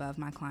therapist, I'm above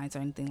my clients or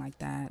anything like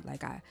that.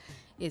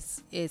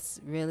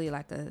 It's really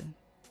like a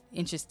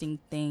interesting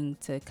thing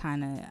to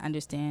kind of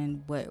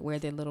understand where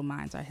their little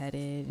minds are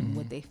headed and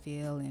what they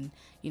feel, and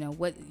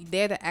what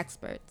they're the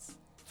experts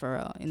for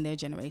real in their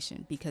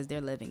generation because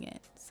they're living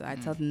it. So I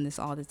tell them this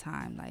all the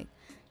time,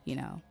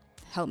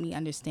 help me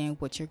understand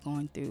what you're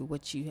going through,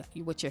 what your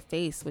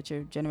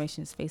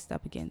generation is faced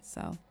up against.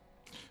 So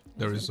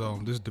there is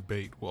this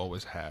debate we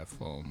always have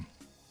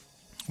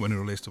when it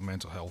relates to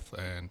mental health,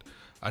 and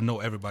I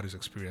know everybody's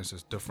experience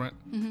is different.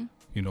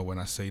 When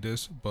I say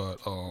this, but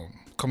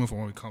coming from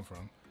where we come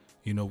from,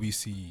 we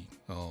see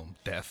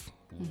death,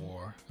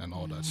 war, and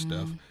all that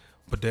stuff.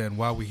 But then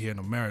while we're here in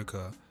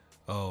America,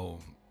 the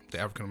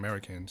African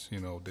Americans,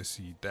 they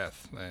see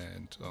death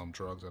and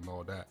drugs and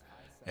all that,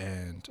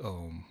 and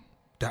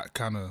that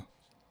kind of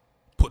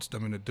puts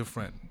them in a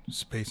different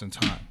space and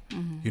time,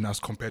 as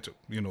compared to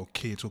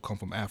kids who come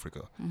from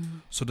Africa.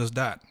 So does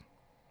that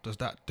does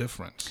that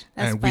difference?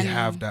 That's and funny. we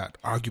have that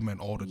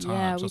argument all the time.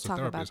 Yeah, so we as a talk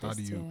about therapist, how this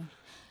do you too.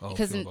 feel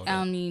Because about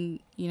I that? mean,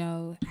 you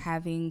know,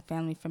 having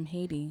family from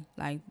Haiti,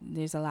 like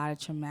there's a lot of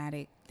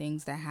traumatic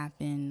things that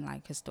happen,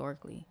 like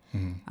historically,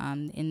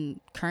 and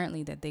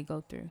currently that they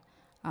go through.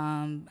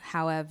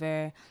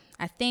 However,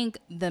 I think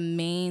the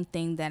main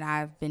thing that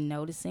I've been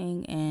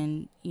noticing,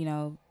 and you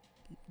know,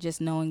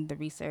 just knowing the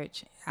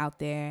research out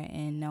there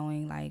and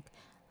knowing like,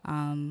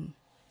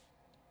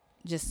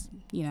 just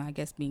you know, I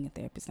guess being a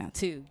therapist now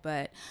too,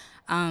 but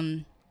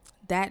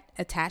that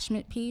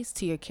attachment piece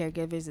to your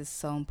caregivers is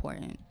so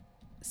important.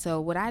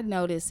 So what I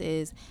notice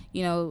is,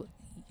 you know,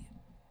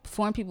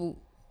 foreign people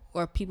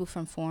or people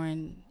from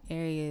foreign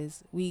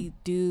areas, we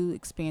do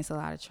experience a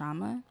lot of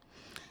trauma,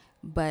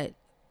 but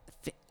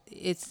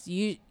it's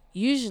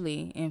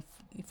usually in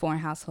foreign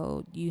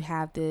household, you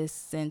have this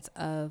sense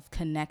of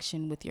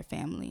connection with your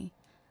family.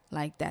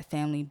 Like that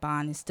family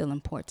bond is still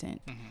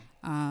important.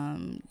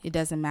 It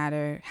doesn't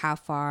matter how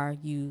far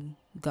you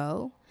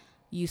go,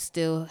 you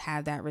still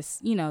have that,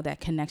 you know,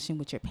 that connection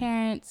with your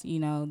parents, you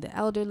know, the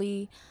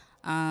elderly.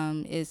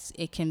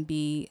 It can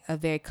be a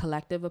very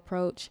collective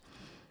approach.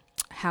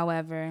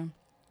 However,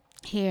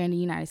 here in the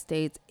United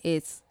States,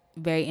 it's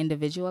very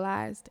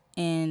individualized,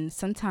 and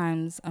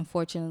sometimes,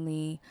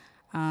 unfortunately,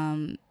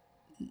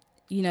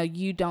 you know,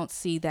 you don't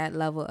see that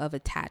level of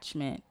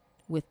attachment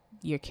with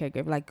your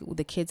caregiver. Like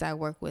the kids I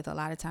work with, a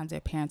lot of times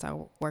their parents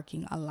are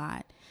working a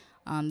lot.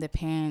 Their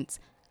parents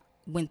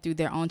went through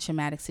their own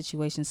traumatic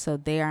situations, so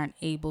they aren't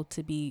able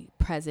to be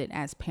present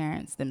as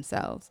parents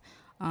themselves.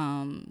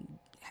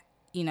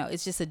 You know,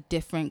 it's just a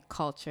different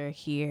culture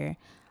here.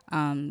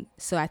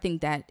 So I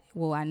think that,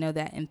 well, I know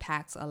that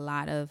impacts a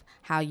lot of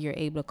how you're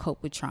able to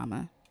cope with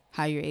trauma,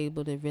 how you're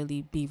able to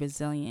really be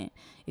resilient.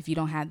 If you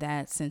don't have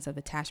that sense of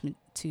attachment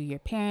to your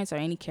parents or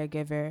any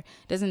caregiver,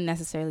 it doesn't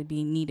necessarily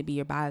need to be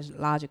your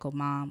biological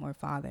mom or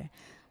father,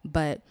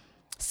 but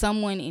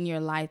someone in your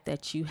life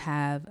that you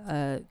have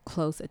a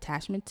close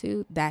attachment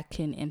to, that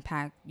can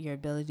impact your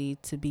ability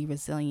to be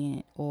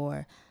resilient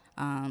or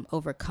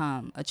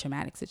overcome a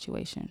traumatic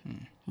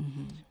situation.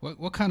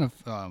 What kind of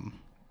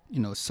you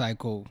know,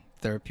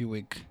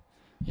 psychotherapeutic,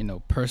 you know,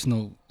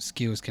 personal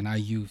skills can our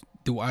youth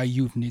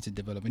need to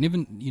develop, and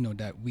even, you know,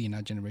 that we in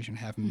our generation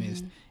have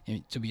missed,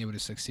 and to be able to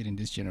succeed in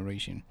this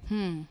generation?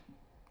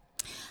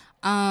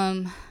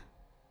 I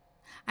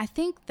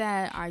think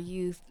that our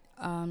youth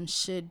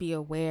should be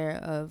aware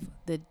of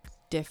the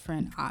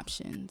different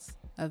options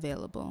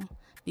available,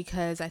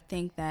 because I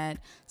think that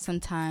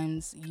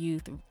sometimes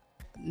youth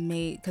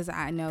because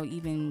I know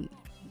even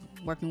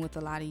working with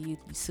a lot of youth,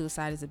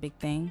 suicide is a big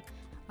thing.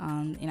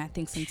 And I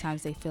think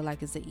sometimes they feel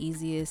like it's the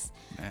easiest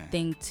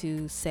thing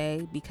to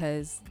say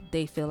because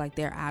they feel like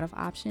they're out of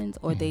options,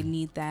 or they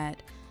need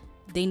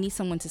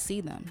someone to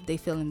see them. They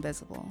feel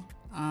invisible.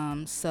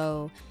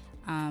 So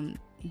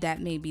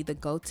that may be the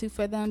go-to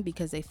for them,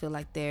 because they feel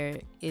like there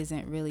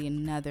isn't really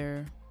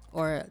another,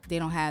 or they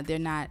don't have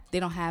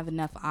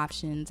enough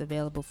options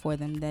available for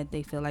them that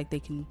they feel like they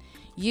can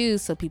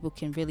use, so people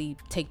can really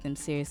take them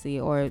seriously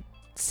or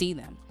see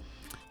them.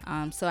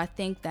 So I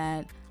think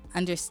that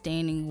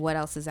understanding what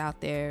else is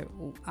out there,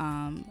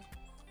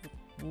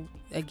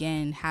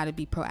 again, how to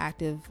be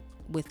proactive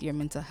with your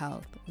mental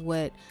health,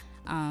 what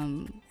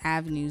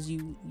avenues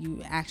you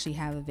actually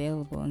have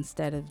available,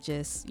 instead of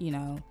just, you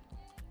know,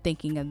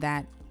 thinking of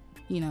that,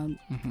 you know,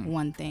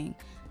 one thing.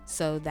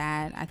 So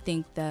that I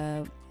think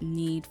the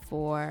need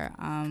for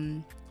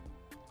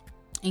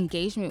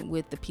engagement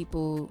with the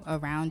people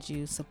around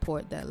you,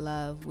 support that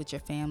love with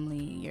your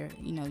family,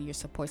 your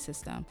support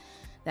system,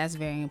 that's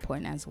very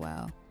important as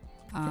well.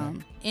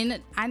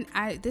 And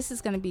I this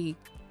is going to be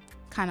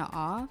kind of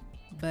off,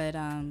 but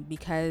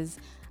because,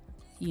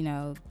 you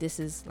know, this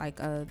is like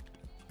a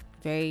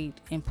very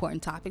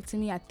important topic to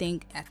me, I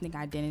think ethnic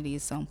identity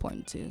is so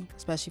important too,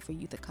 especially for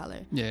youth of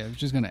color. Yeah, I was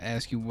just gonna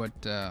ask you what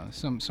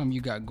some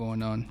you got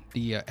going on.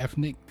 The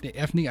ethnic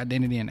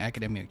identity and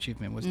academic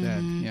achievement was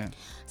that? Yeah.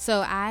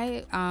 So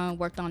I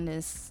worked on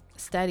this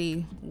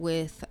study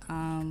with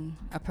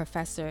a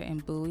professor in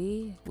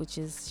Bowie,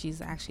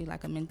 she's actually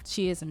like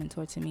she is a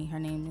mentor to me. Her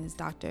name is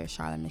Dr.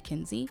 Charlotte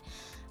McKenzie.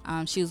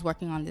 She was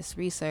working on this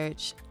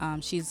research.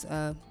 She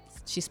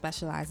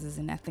specializes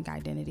in ethnic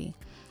identity.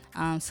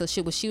 So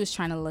what she was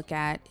trying to look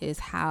at is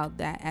how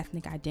that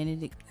ethnic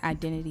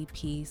identity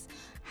piece,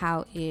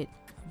 how it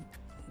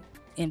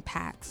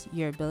impacts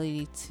your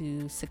ability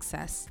to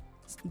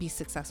be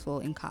successful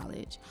in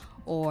college,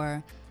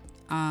 or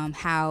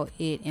how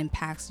it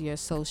impacts your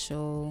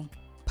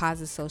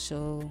positive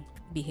social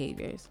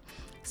behaviors.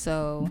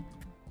 So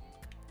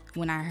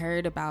when I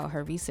heard about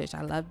her research,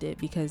 I loved it,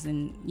 because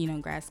in, you know,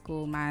 grad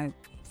school, my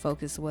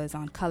focus was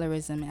on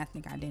colorism,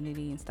 ethnic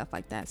identity, and stuff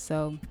like that.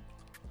 So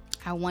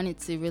I wanted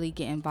to really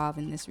get involved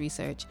in this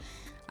research.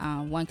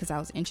 One, because I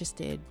was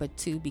interested, but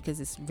two, because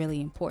it's really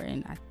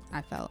important,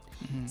 I felt.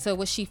 So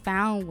what she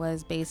found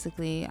was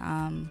basically,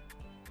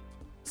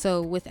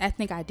 so with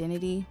ethnic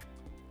identity,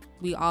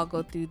 we all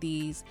go through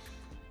these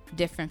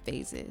different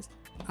phases.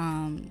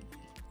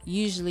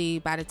 usually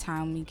by the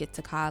time we get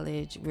to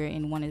college, we're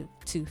in one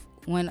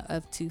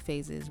of two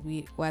phases.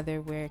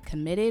 Whether we're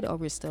committed or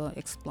we're still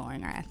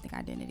exploring our ethnic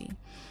identity.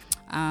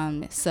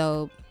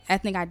 So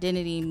ethnic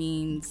identity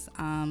means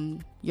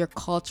your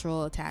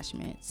cultural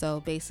attachment.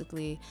 So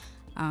basically,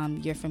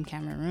 you're from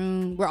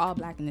Cameroon. We're all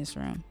black in this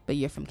room, but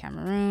you're from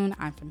Cameroon.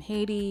 I'm from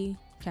Haiti,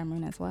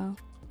 Cameroon as well.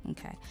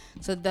 Okay,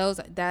 so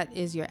that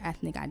is your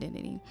ethnic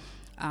identity.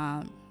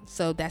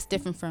 So that's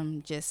different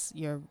from just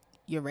your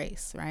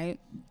race, right?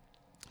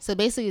 So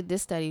basically,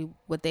 this study,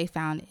 what they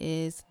found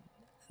is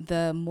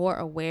the more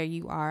aware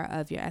you are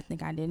of your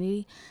ethnic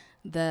identity,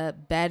 the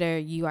better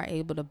you are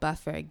able to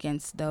buffer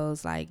against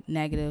those like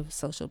negative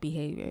social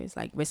behaviors,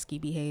 like risky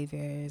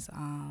behaviors,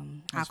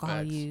 alcohol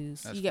facts.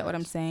 use. That's You get what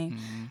I'm facts. saying?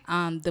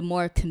 Mm-hmm. The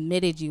more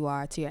committed you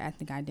are to your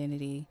ethnic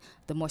identity,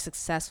 the more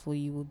successful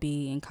you will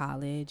be in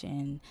college,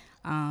 and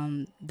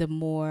the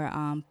more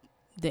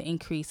the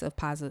increase of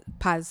positive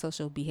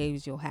social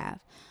behaviors you'll have.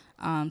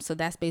 So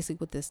that's basically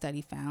what this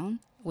study found,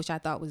 which I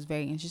thought was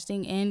very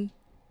interesting and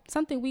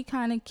something we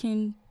kind of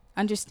can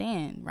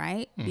understand,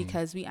 right?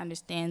 Because we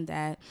understand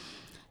that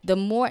the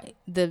more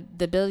the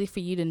ability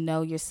for you to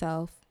know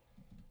yourself,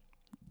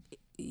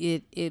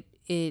 it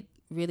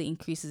really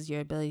increases your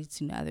ability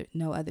to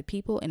know other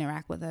people,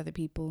 interact with other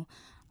people,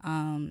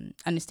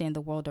 understand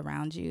the world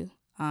around you.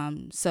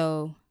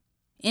 So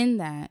in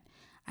that,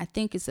 I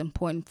think it's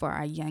important for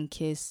our young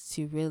kids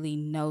to really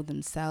know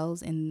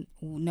themselves and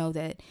know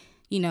that,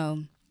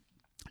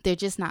 they're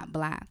just not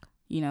black.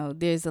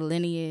 There's a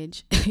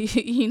lineage,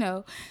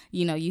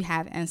 you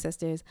have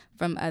ancestors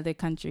from other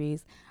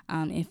countries,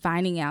 and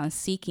finding out and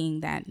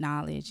seeking that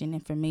knowledge and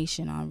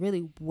information on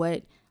really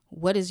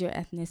what is your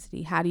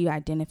ethnicity? How do you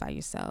identify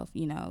yourself?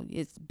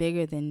 It's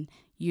bigger than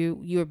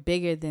you're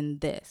bigger than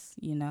this,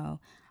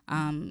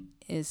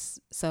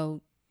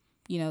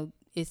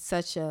 it's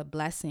such a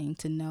blessing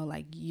to know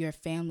like your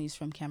family's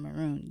from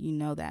Cameroon. You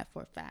know that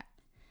for a fact.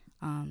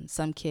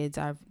 Some kids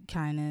are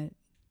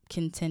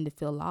can tend to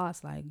feel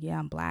lost, like, yeah,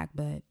 I'm black,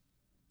 but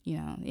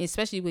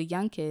especially with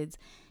young kids,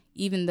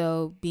 even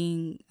though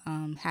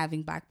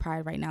having Black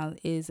Pride right now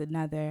is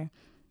another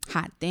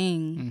hot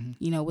thing,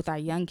 with our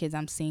young kids,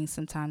 I'm seeing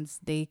sometimes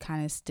they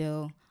kind of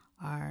still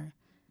are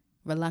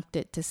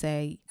reluctant to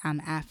say I'm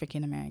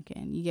African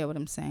American. You get what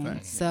I'm saying?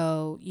 Right.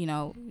 So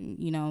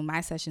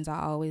my sessions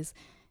I always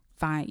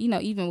find,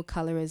 even with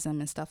colorism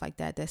and stuff like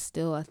that, that's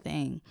still a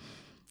thing.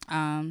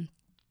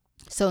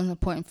 So it's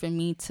important for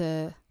me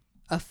to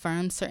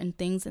affirm certain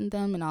things in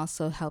them and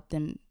also help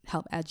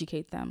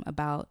educate them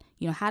about,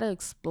 how to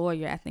explore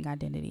your ethnic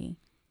identity,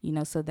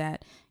 so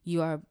that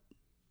you are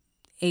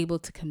able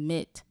to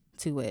commit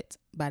to it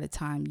by the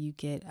time you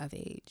get of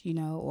age,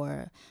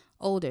 or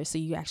older. So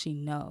you actually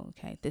know,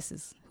 okay, this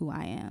is who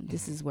I am.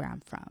 This is where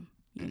I'm from,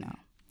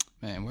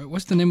 Man,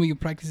 what's the name of your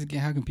practice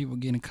again? How can people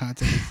get in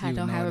contact with you? I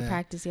don't have a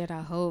practice yet.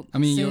 I hope. I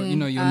mean, soon.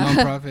 your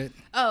nonprofit.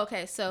 Oh,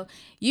 okay. So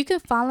you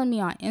can follow me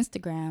on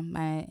Instagram.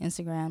 My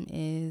Instagram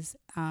is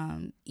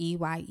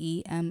EYEMMM.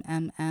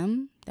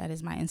 That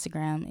is my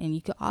Instagram. And you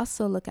can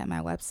also look at my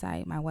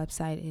website. My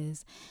website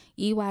is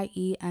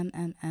EYEMMM.org.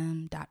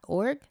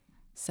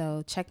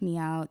 So check me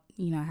out.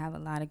 I have a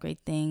lot of great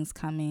things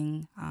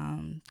coming.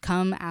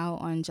 Come out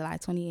on July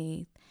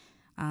 28th.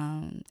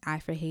 I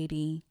for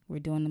Haiti. We're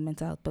doing the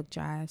mental health book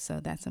drive, so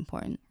that's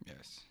important.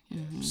 Yes.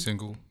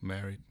 Single,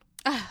 married,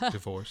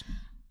 divorced.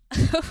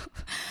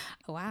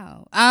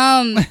 Wow.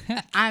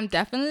 I'm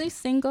definitely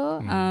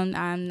single.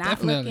 I'm not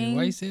Definitely. looking.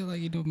 Why you say it like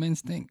you do men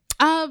stink?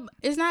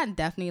 It's not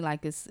definitely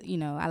like it's,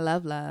 I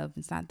love love.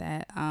 It's not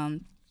that.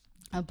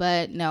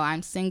 But no,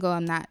 I'm single.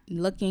 I'm not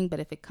looking, but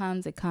if it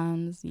comes, it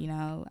comes,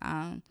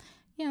 I'm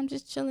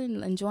just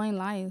chilling, enjoying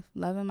life,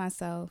 loving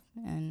myself,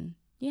 and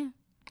yeah.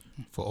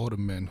 For all the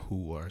men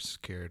who are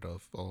scared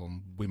of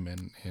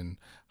women in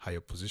higher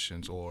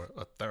positions or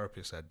a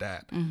therapist at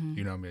that,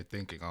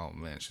 thinking, oh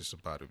man, she's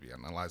about to be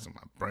analyzing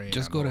my brain.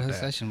 Just go to her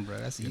session, bro.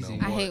 That's easy.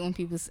 I hate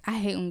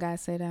when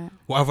guys say that.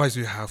 What advice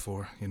do you have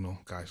for,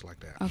 guys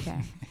like that?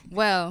 Okay.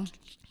 Well,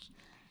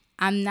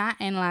 I'm not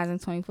analyzing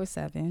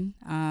 24/7.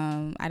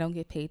 I don't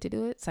get paid to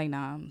do it. So no,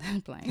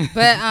 I'm playing.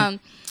 But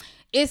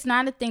it's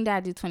not a thing that I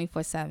do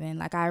 24/7.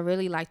 Like I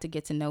really like to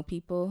get to know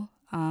people.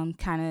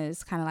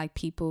 It's kind of like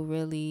people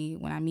really,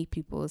 when I meet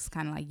people, it's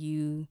kind of like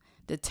you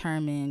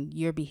determine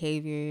your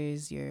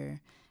behaviors, your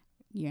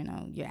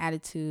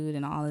attitude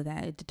and all of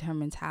that. It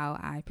determines how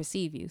I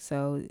perceive you.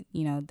 So,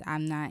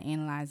 I'm not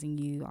analyzing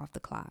you off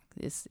the clock.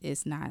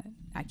 It's not,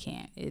 I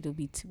can't, it'll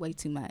be way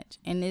too much.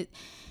 And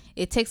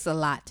it takes a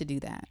lot to do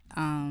that.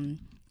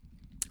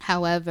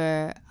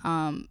 However,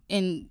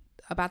 in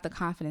about the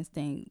confidence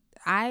thing,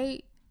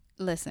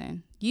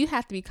 listen, you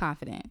have to be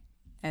confident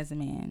as a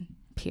man.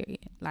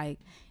 Period. Like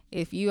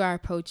if you are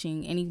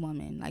approaching any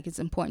woman, like it's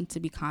important to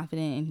be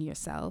confident in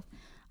yourself.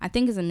 I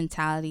think it's a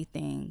mentality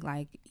thing.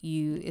 Like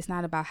it's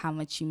not about how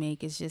much you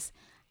make. It's just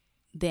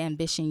the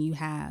ambition you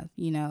have,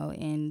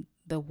 and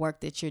the work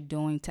that you're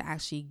doing to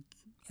actually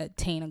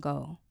attain a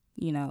goal,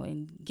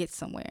 and get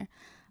somewhere.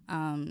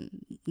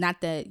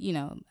 Not that,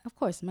 of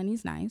course,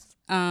 money's nice,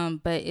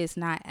 but it's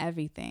not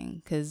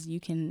everything, because you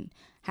can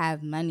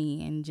have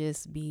money and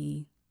just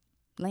be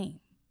lame.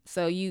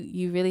 So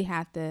you really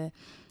have to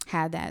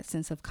have that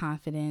sense of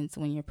confidence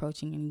when you're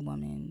approaching any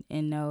woman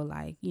and know,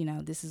 like,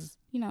 this is,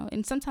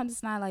 and sometimes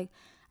it's not like,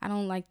 I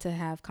don't like to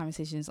have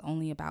conversations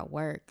only about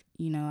work.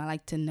 I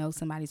like to know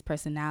somebody's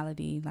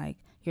personality, like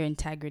your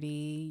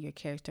integrity, your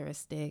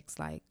characteristics,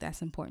 like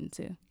that's important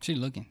too. She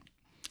looking.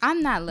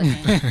 I'm not looking,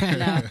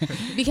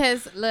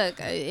 because look,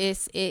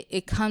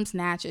 it comes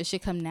natural. It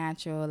should come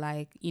natural.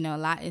 Like, a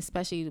lot,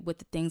 especially with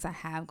the things I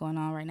have going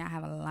on right now. I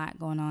have a lot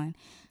going on.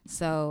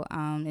 So,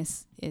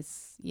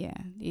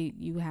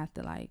 you have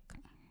to like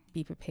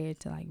be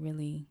prepared to like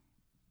really,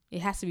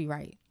 it has to be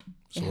right.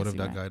 So what if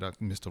that guy, that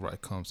Mr. Right,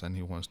 comes and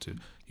he wants to,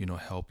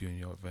 help you in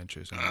your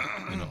adventures and,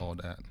 all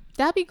that?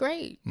 That'd be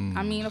great.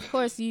 I mean, of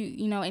course,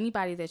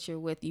 anybody that you're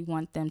with, you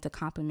want them to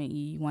compliment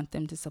you. You want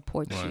them to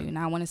support you. And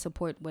I want to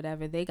support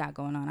whatever they got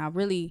going on. I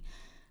really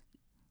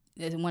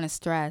want to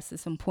stress,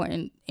 it's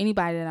important.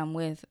 Anybody that I'm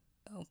with,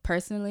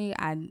 personally,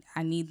 I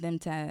need them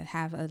to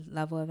have a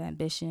level of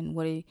ambition.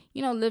 What are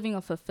living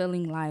a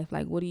fulfilling life?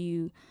 Like, what are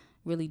you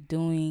really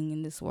doing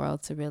in this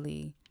world to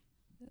really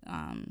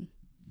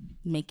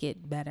make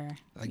it better?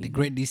 Like the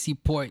great DC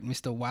poet,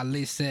 Mr.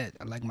 Wale, said,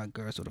 I like my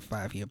girls with a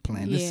 5-year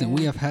plan. Listen,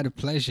 we have had a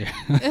pleasure.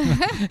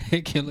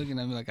 He kept looking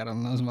at me like I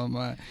don't lose my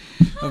mind.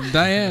 Of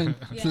Diane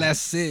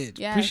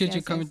Placid. Appreciate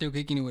you coming through,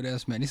 kicking it with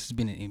us, man. This has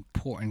been an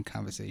important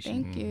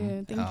conversation. Thank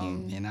you. Thank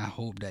you. And I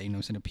hope that, some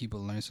of the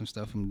people learn some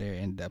stuff from there.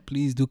 And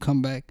please do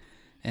come back.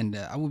 And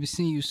I will be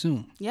seeing you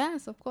soon.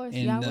 Yes, of course.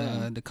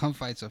 And the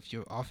comfites of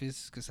your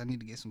office, because I need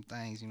to get some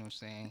things,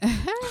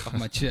 off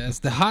my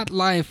chest. The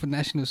hotline for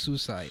National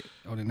Suicide,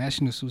 or the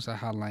National Suicide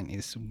Hotline,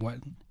 is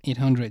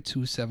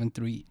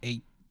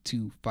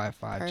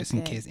 1-800-273-8255, just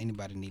in case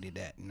anybody needed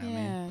that. You know what I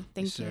mean?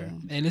 Thank you.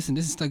 Hey, listen,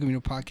 this is Stuck in the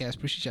Middle Podcast.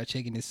 Appreciate y'all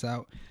checking this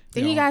out.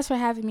 Thank you guys for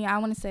having me. I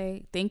want to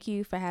say thank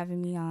you for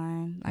having me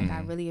on. Like,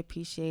 I really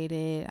appreciate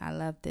it. I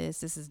love this.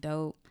 This is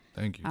dope.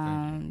 Thank you.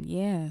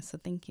 So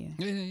thank you.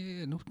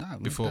 Yeah, no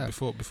doubt.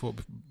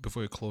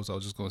 Before you close, I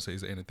was just gonna say,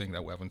 is there anything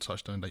that we haven't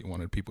touched on that you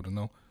wanted people to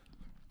know?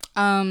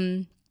 Let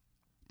me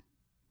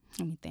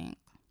think.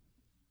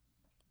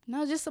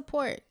 No, just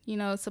support.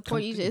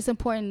 Support each. It's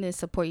important to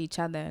support each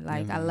other.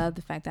 Like, I love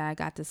the fact that I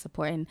got to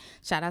support, and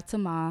shout out to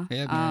Ma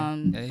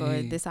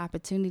for this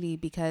opportunity,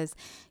 because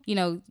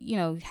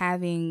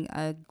having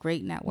a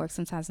great network,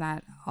 sometimes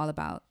not all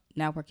about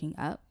networking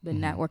up, but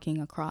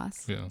networking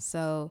across. Yeah.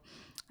 So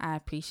I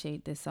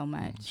appreciate this so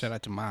much. Shout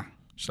out to Ma.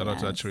 Shout out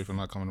to that Sharif for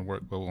not coming to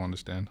work, but we'll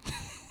understand.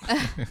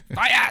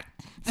 Fire!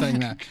 Saying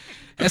that.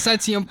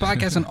 SITM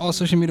Podcast on all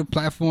social media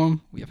platforms.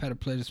 We have had a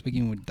pleasure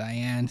speaking with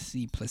Diane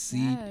C.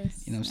 Placid.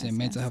 Yes,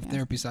 mental health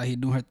therapist out here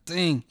doing her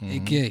thing.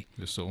 AK.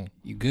 Yes, so.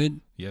 You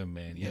good? Yeah,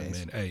 man.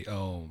 Man. Hey,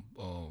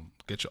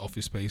 get your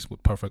office space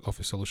with Perfect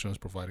Office Solutions,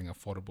 providing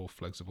affordable,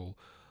 flexible,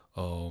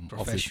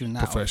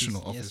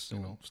 professional office.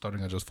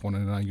 Starting at just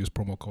 $4.99. Use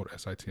promo code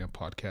SITM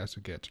Podcast to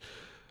get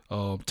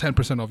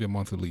 10% of your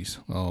monthly lease.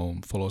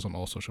 Follow us on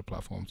all social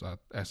platforms at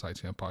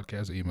SITM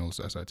Podcast. The email is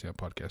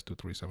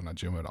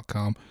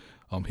sitmpodcast237@gmail.com.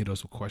 Hit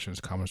us with questions,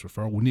 comments,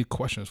 referral. We need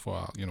questions for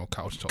our,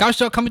 couch talk. Couch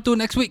talk coming through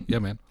next week. Yeah,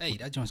 man. Hey,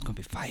 that joint's gonna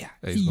be fire.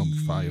 Hey, it's gonna be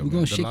fire. We're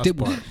gonna shake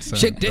table.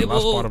 The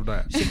last part of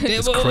that.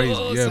 It's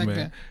crazy. Yeah,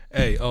 man.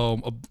 Hey,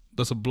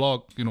 there's a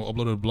blog.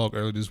 Uploaded a blog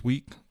earlier this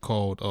week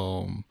called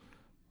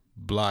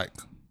Black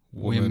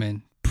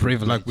Women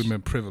Privilege. Black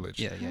Women Privilege.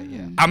 Yeah.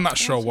 I'm not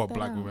sure what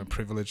Black Women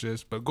Privilege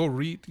is, but go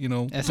read,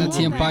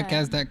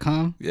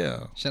 SITMpodcast.com.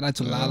 Yeah. Shout out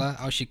to Lala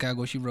out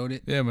Chicago. She wrote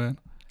it. Yeah, man.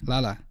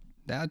 Lala,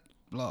 that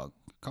blog.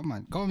 Come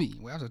on, call me.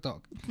 We have to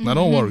talk. Now,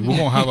 don't worry. We're going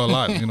to have a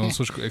lot,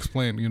 so she could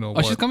explain,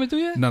 she's coming through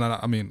yet? No.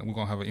 I mean, we're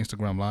going to have an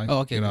Instagram live. Oh,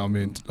 okay.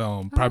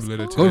 Probably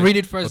later today. Go read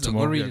it first, though.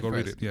 Go read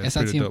it. Yeah,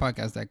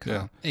 SITMpodcast.com.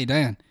 Yeah. Hey,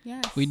 Diane.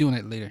 Yes. We doing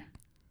it later.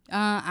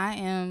 I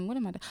am. What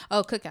am I doing?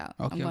 Oh, cookout.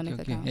 Okay, I'm going to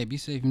cookout. Hey, be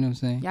safe. You know what I'm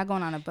saying? Y'all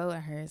going on a boat,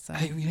 I heard. So.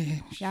 Hey,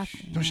 don't shout.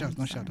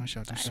 It's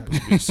supposed to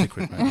be a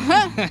secret,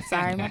 man.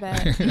 Sorry, my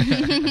bad. All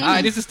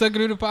right, this is Stuck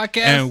in the Podcast.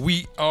 And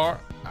we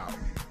are out.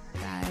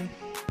 Bye.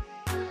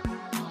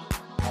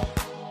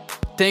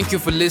 Thank you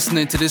for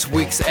listening to this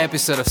week's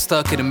episode of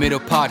Stuck in the Middle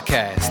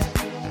Podcast.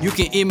 You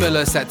can email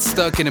us at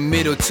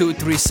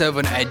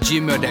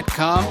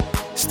stuckinthemiddle237@gmail.com.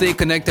 Stay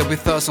connected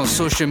with us on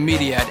social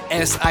media at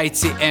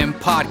SITM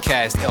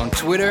Podcast on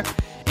Twitter,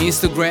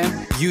 Instagram,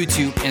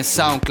 YouTube, and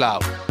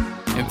SoundCloud.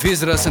 And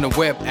visit us on the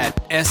web at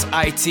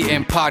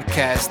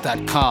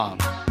sitmpodcast.com.